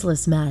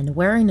faceless man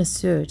wearing a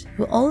suit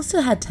who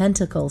also had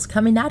tentacles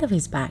coming out of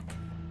his back.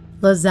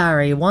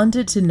 Lazari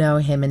wanted to know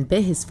him and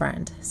be his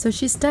friend, so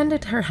she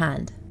extended her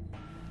hand.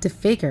 The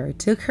figure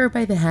took her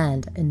by the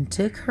hand and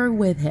took her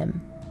with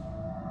him.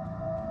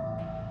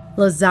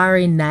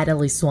 Lazari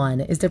Natalie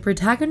Swan is the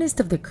protagonist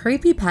of the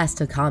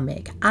creepypasta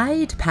comic I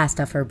Eat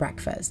Pasta for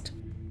Breakfast.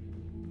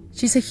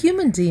 She's a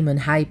human demon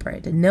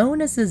hybrid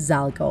known as a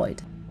Zalgoid.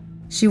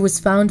 She was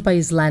found by a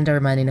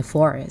Slenderman in a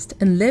forest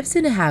and lives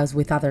in a house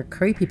with other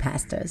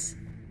creepypastas.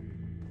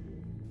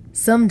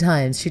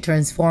 Sometimes she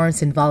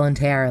transforms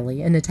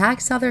involuntarily and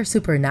attacks other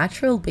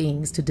supernatural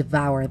beings to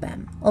devour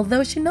them,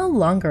 although she no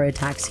longer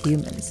attacks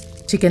humans.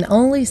 She can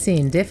only see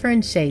in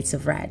different shades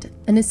of red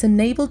and is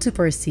unable to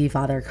perceive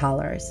other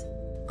colors.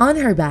 On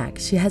her back,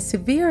 she has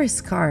severe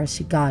scars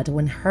she got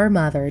when her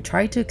mother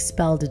tried to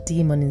expel the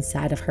demon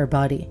inside of her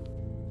body.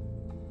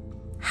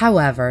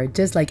 However,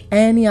 just like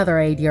any other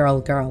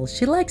 8-year-old girl,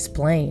 she likes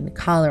playing,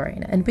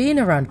 coloring, and being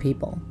around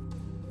people.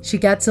 She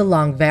gets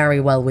along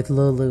very well with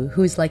Lulu,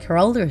 who is like her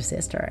older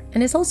sister,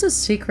 and is also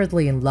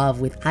secretly in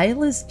love with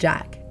eyeless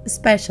Jack,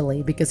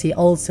 especially because he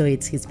also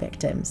eats his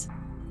victims.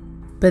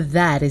 But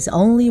that is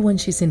only when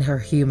she's in her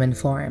human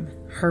form,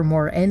 her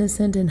more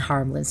innocent and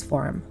harmless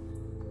form.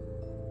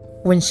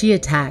 When she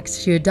attacks,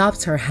 she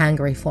adopts her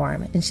hungry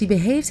form, and she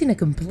behaves in a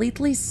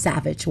completely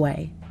savage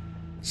way.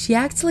 She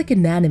acts like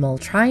an animal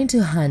trying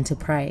to hunt a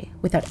prey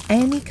without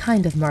any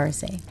kind of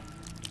mercy.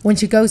 When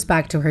she goes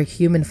back to her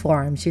human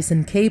form, she's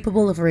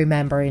incapable of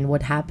remembering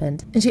what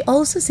happened, and she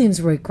also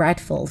seems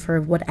regretful for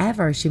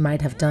whatever she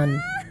might have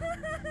done.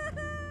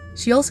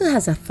 She also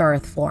has a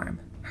third form,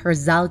 her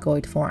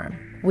Zalgoid form,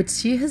 which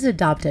she has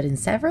adopted in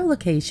several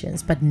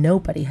locations but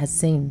nobody has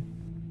seen.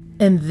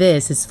 And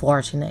this is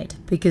fortunate,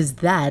 because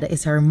that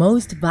is her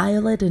most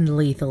violent and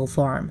lethal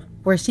form,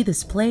 where she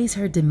displays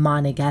her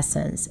demonic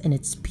essence in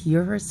its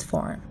purest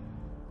form.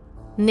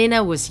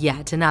 Nina was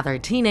yet another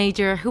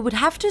teenager who would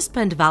have to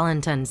spend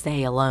Valentine's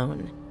Day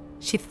alone.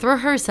 She threw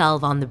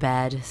herself on the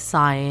bed,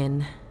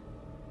 sighing.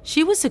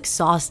 She was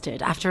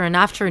exhausted after an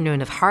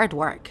afternoon of hard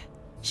work.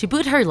 She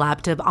put her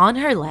laptop on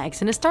her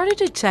legs and started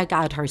to check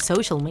out her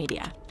social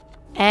media.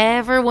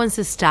 Everyone's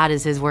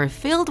statuses were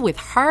filled with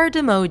heart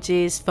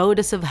emojis,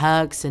 photos of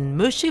hugs, and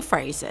mushy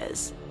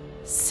phrases.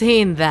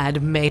 Seeing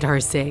that made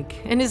her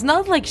sick, and it's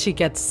not like she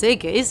gets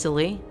sick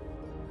easily.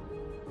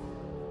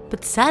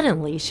 But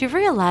suddenly, she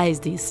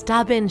realized the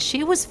stabbing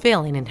she was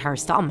feeling in her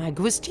stomach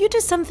was due to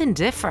something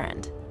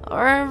different,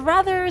 or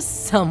rather,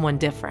 someone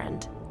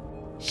different.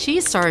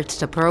 She searched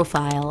the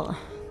profile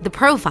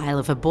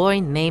of a boy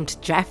named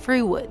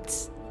Jeffrey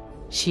Woods.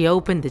 She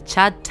opened the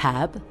chat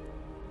tab,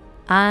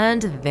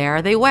 and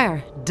there they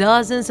were,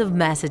 dozens of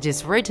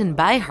messages written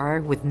by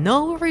her with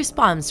no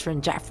response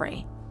from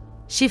Jeffrey.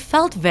 She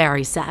felt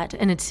very sad,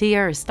 and a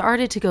tear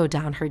started to go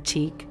down her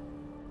cheek.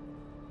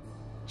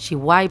 She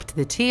wiped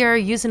the tear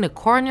using a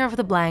corner of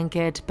the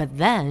blanket, but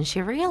then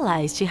she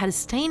realized she had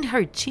stained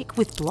her cheek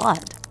with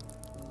blood.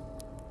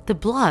 The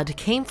blood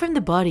came from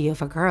the body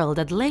of a girl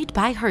that laid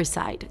by her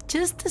side,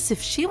 just as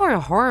if she were a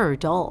horror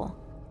doll.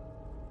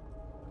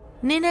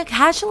 Nina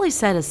casually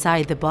set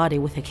aside the body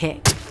with a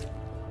kick.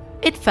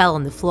 It fell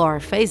on the floor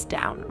face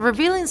down,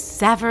 revealing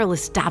several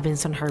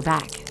stabbings on her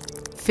back.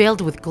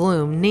 Filled with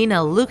gloom,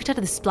 Nina looked at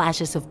the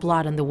splashes of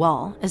blood on the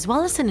wall, as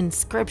well as an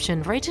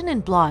inscription written in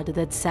blood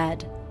that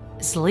said,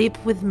 "Sleep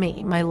with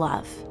me, my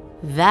love."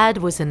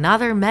 That was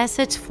another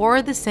message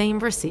for the same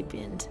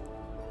recipient.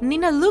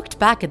 Nina looked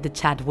back at the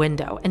chat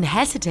window and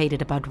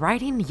hesitated about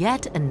writing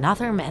yet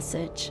another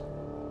message.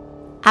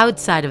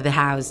 Outside of the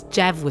house,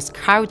 Jeff was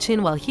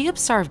crouching while he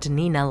observed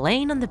Nina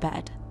laying on the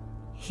bed.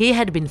 He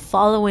had been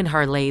following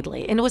her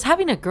lately and was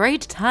having a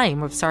great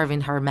time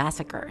observing her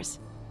massacres.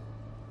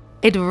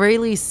 It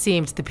really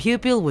seemed the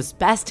pupil was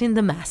besting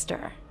the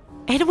master.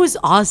 It was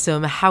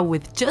awesome how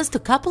with just a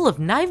couple of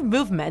knife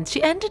movements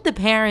she entered the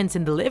parents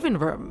in the living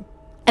room.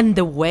 And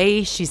the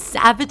way she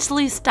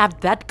savagely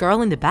stabbed that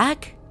girl in the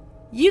back?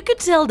 You could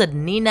tell that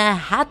Nina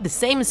had the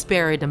same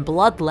spirit and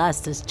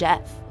bloodlust as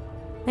Jeff.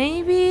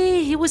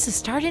 Maybe he was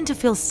starting to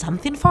feel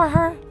something for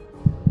her?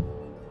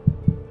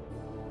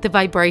 The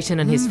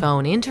vibration on his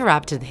phone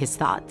interrupted his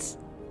thoughts.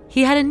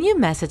 He had a new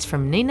message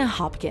from Nina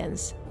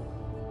Hopkins.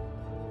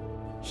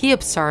 He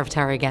observed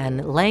her again,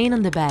 laying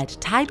on the bed,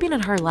 typing on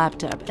her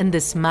laptop, and the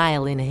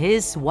smile in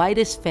his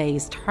whitish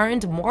face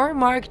turned more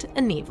marked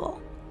and evil.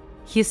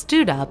 He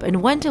stood up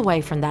and went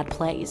away from that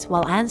place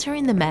while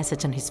answering the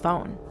message on his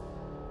phone.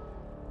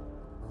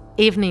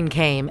 Evening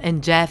came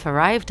and Jeff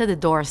arrived at the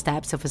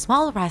doorsteps of a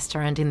small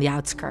restaurant in the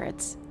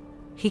outskirts.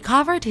 He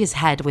covered his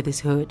head with his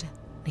hood.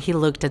 He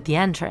looked at the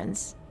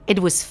entrance. It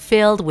was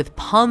filled with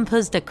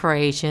pompous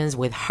decorations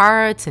with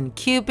hearts and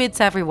cupids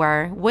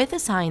everywhere, with a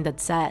sign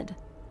that said,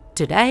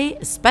 "Today,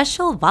 a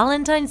special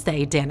Valentine's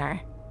Day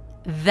dinner."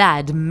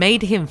 That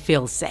made him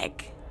feel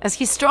sick, as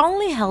he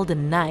strongly held a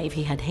knife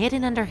he had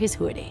hidden under his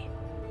hoodie.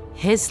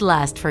 His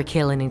lust for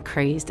killing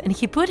increased, and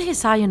he put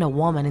his eye on a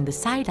woman in the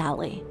side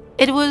alley.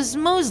 It was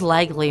most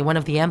likely one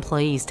of the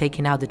employees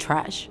taking out the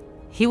trash.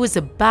 He was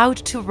about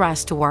to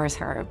rush towards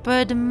her,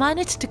 but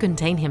managed to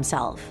contain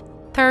himself.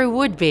 There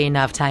would be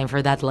enough time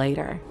for that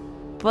later.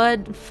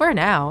 But for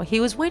now, he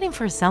was waiting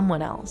for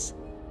someone else.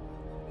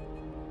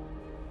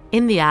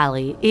 In the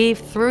alley, Eve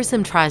threw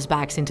some trash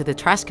bags into the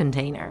trash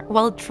container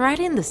while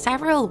dreading the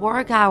several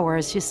work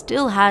hours she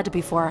still had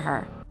before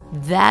her.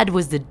 That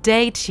was the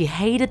date she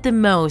hated the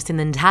most in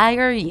the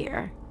entire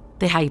year.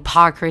 The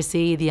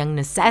hypocrisy, the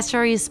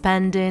unnecessary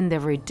spending,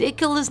 the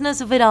ridiculousness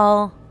of it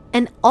all.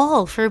 And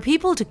all for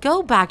people to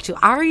go back to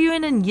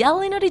arguing and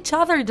yelling at each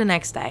other the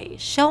next day,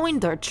 showing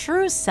their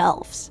true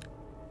selves.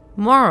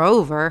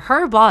 Moreover,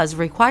 her boss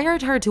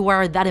required her to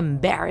wear that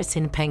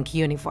embarrassing pink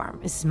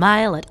uniform,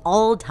 smile at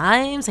all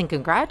times, and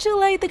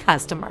congratulate the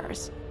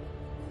customers.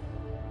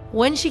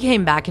 When she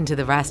came back into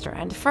the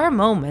restaurant, for a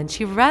moment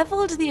she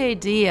reveled the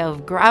idea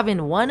of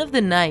grabbing one of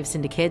the knives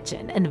in the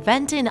kitchen and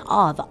venting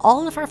off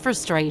all of her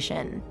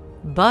frustration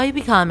by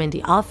becoming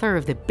the author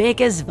of the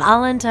biggest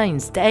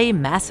Valentine's Day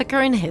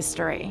massacre in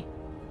history.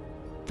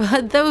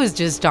 But that was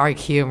just dark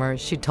humor,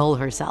 she told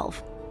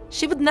herself.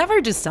 She would never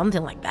do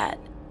something like that.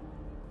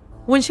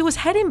 When she was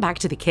heading back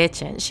to the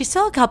kitchen, she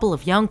saw a couple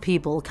of young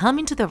people come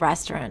into the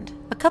restaurant,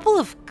 a couple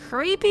of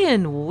creepy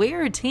and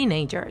weird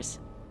teenagers.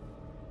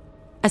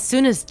 As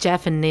soon as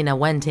Jeff and Nina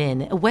went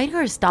in, a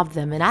waiter stopped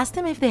them and asked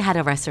them if they had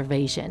a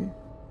reservation.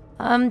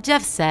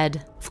 Jeff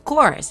said, "Of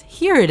course,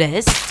 here it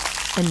is."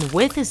 And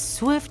with a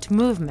swift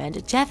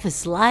movement, Jeff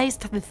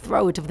sliced the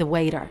throat of the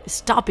waiter,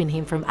 stopping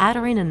him from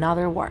uttering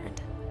another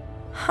word.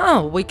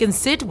 We can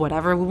sit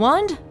whatever we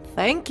want.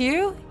 Thank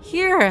you.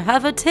 Here,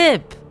 have a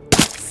tip,"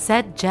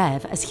 said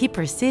Jeff as he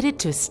proceeded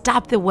to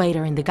stab the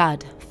waiter in the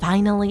gut,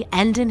 finally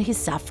ending his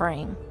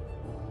suffering.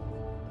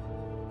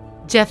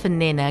 Jeff and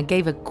Nina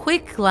gave a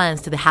quick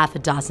glance to the half a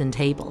dozen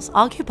tables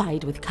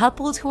occupied with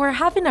couples who were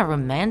having a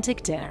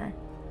romantic dinner.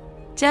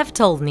 Jeff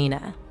told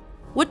Nina,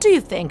 "What do you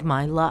think,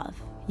 my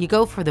love? You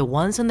go for the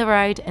ones on the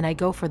right and I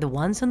go for the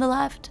ones on the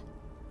left?"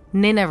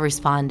 Nina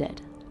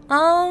responded,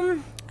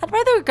 I'd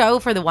rather go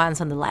for the ones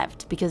on the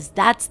left because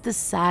that's the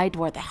side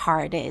where the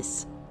heart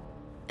is."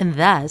 And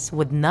thus,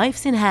 with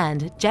knives in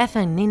hand, Jeff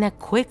and Nina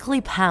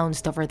quickly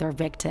pounced over their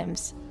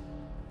victims.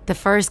 The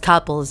first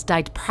couples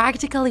died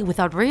practically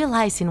without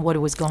realizing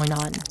what was going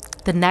on.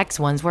 The next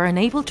ones were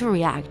unable to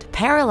react,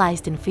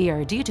 paralyzed in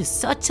fear due to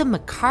such a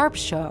macabre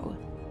show.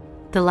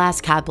 The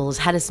last couples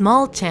had a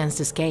small chance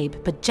to escape,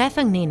 but Jeff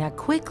and Nina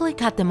quickly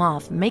cut them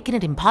off, making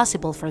it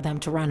impossible for them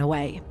to run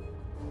away.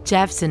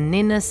 Jeff's and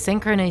Nina's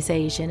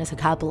synchronization as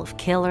a couple of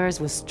killers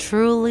was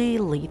truly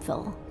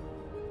lethal.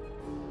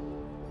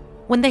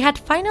 When they had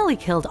finally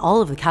killed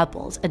all of the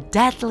couples, a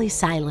deadly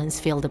silence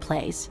filled the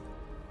place.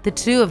 The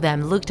two of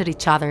them looked at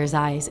each other's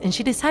eyes and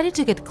she decided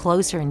to get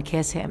closer and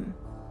kiss him.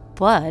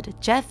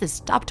 But Jeff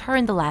stopped her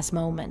in the last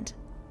moment.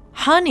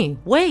 "Honey,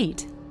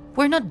 wait!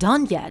 We're not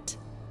done yet."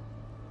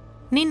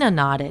 Nina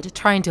nodded,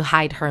 trying to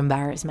hide her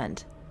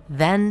embarrassment.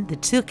 Then the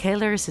two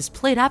killers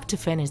split up to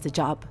finish the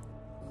job.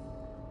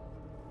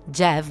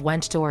 Jeff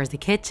went towards the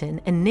kitchen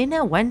and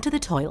Nina went to the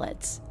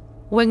toilets.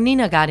 When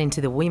Nina got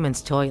into the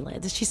women's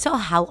toilet, she saw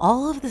how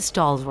all of the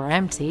stalls were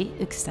empty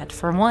except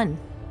for one.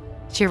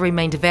 She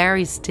remained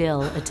very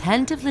still,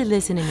 attentively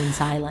listening in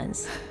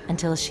silence,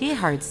 until she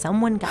heard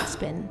someone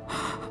gasping.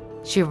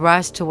 She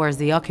rushed towards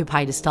the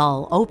occupied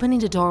stall, opening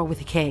the door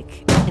with a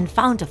kick, and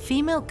found a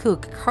female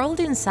cook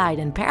curled inside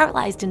and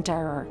paralyzed in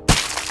terror.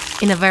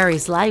 In a very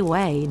sly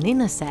way,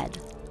 Nina said,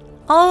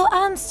 "Oh,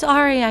 I'm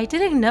sorry, I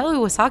didn't know it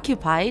was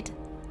occupied."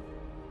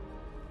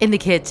 In the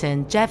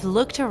kitchen, Jeff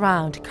looked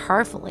around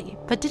carefully,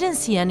 but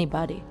didn't see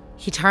anybody.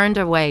 He turned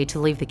away to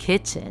leave the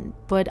kitchen,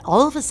 but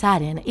all of a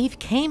sudden, Eve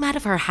came out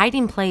of her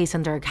hiding place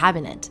under a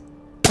cabinet.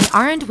 And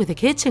armed with a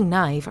kitchen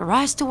knife,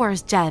 rushed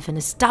towards Jeff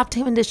and stabbed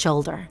him in the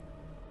shoulder.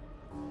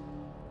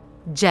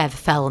 Jeff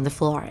fell on the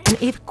floor, and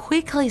Eve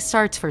quickly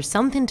searched for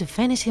something to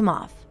finish him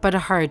off, but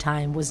her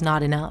time was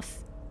not enough.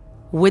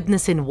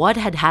 Witnessing what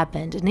had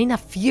happened, Nina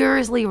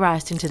furiously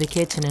rushed into the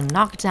kitchen and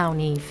knocked down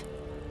Eve,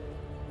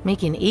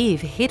 making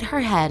Eve hit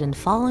her head and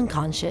fall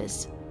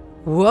unconscious.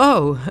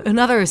 "Whoa,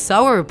 another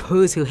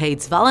sourpuss who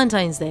hates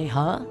Valentine's Day,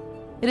 huh?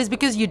 It is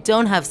because you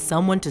don't have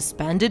someone to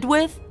spend it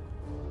with?"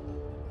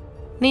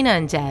 Nina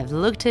and Jeff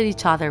looked at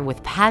each other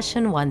with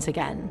passion once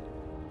again.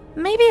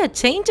 "Maybe a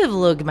change of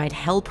look might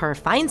help her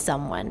find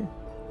someone,"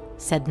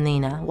 said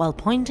Nina while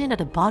pointing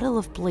at a bottle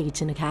of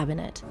bleach in a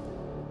cabinet.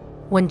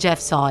 When Jeff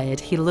saw it,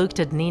 he looked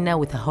at Nina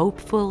with a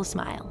hopeful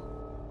smile.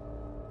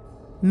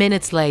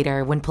 Minutes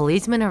later, when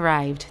policemen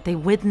arrived, they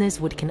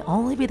witnessed what can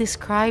only be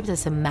described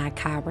as a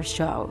macabre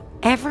show.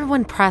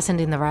 Everyone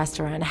present in the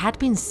restaurant had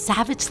been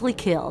savagely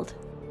killed.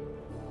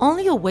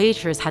 Only a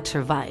waitress had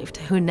survived,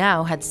 who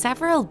now had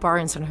several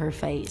burns on her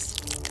face.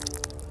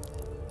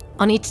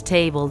 On each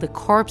table, the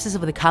corpses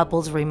of the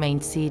couples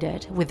remained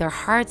seated, with their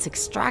hearts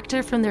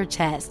extracted from their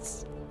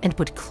chests and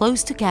put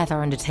close together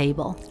on the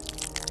table.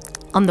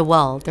 On the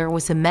wall, there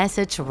was a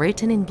message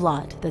written in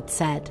blood that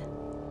said,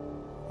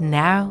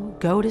 "Now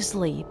go to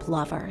sleep,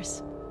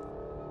 lovers."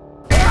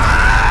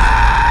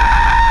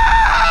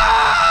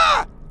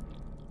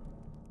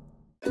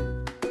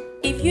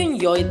 If you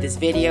enjoyed this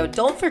video,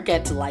 don't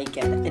forget to like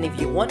it. And if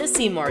you want to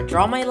see more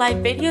Draw My Life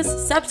videos,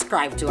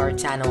 subscribe to our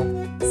channel.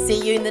 See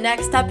you in the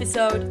next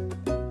episode!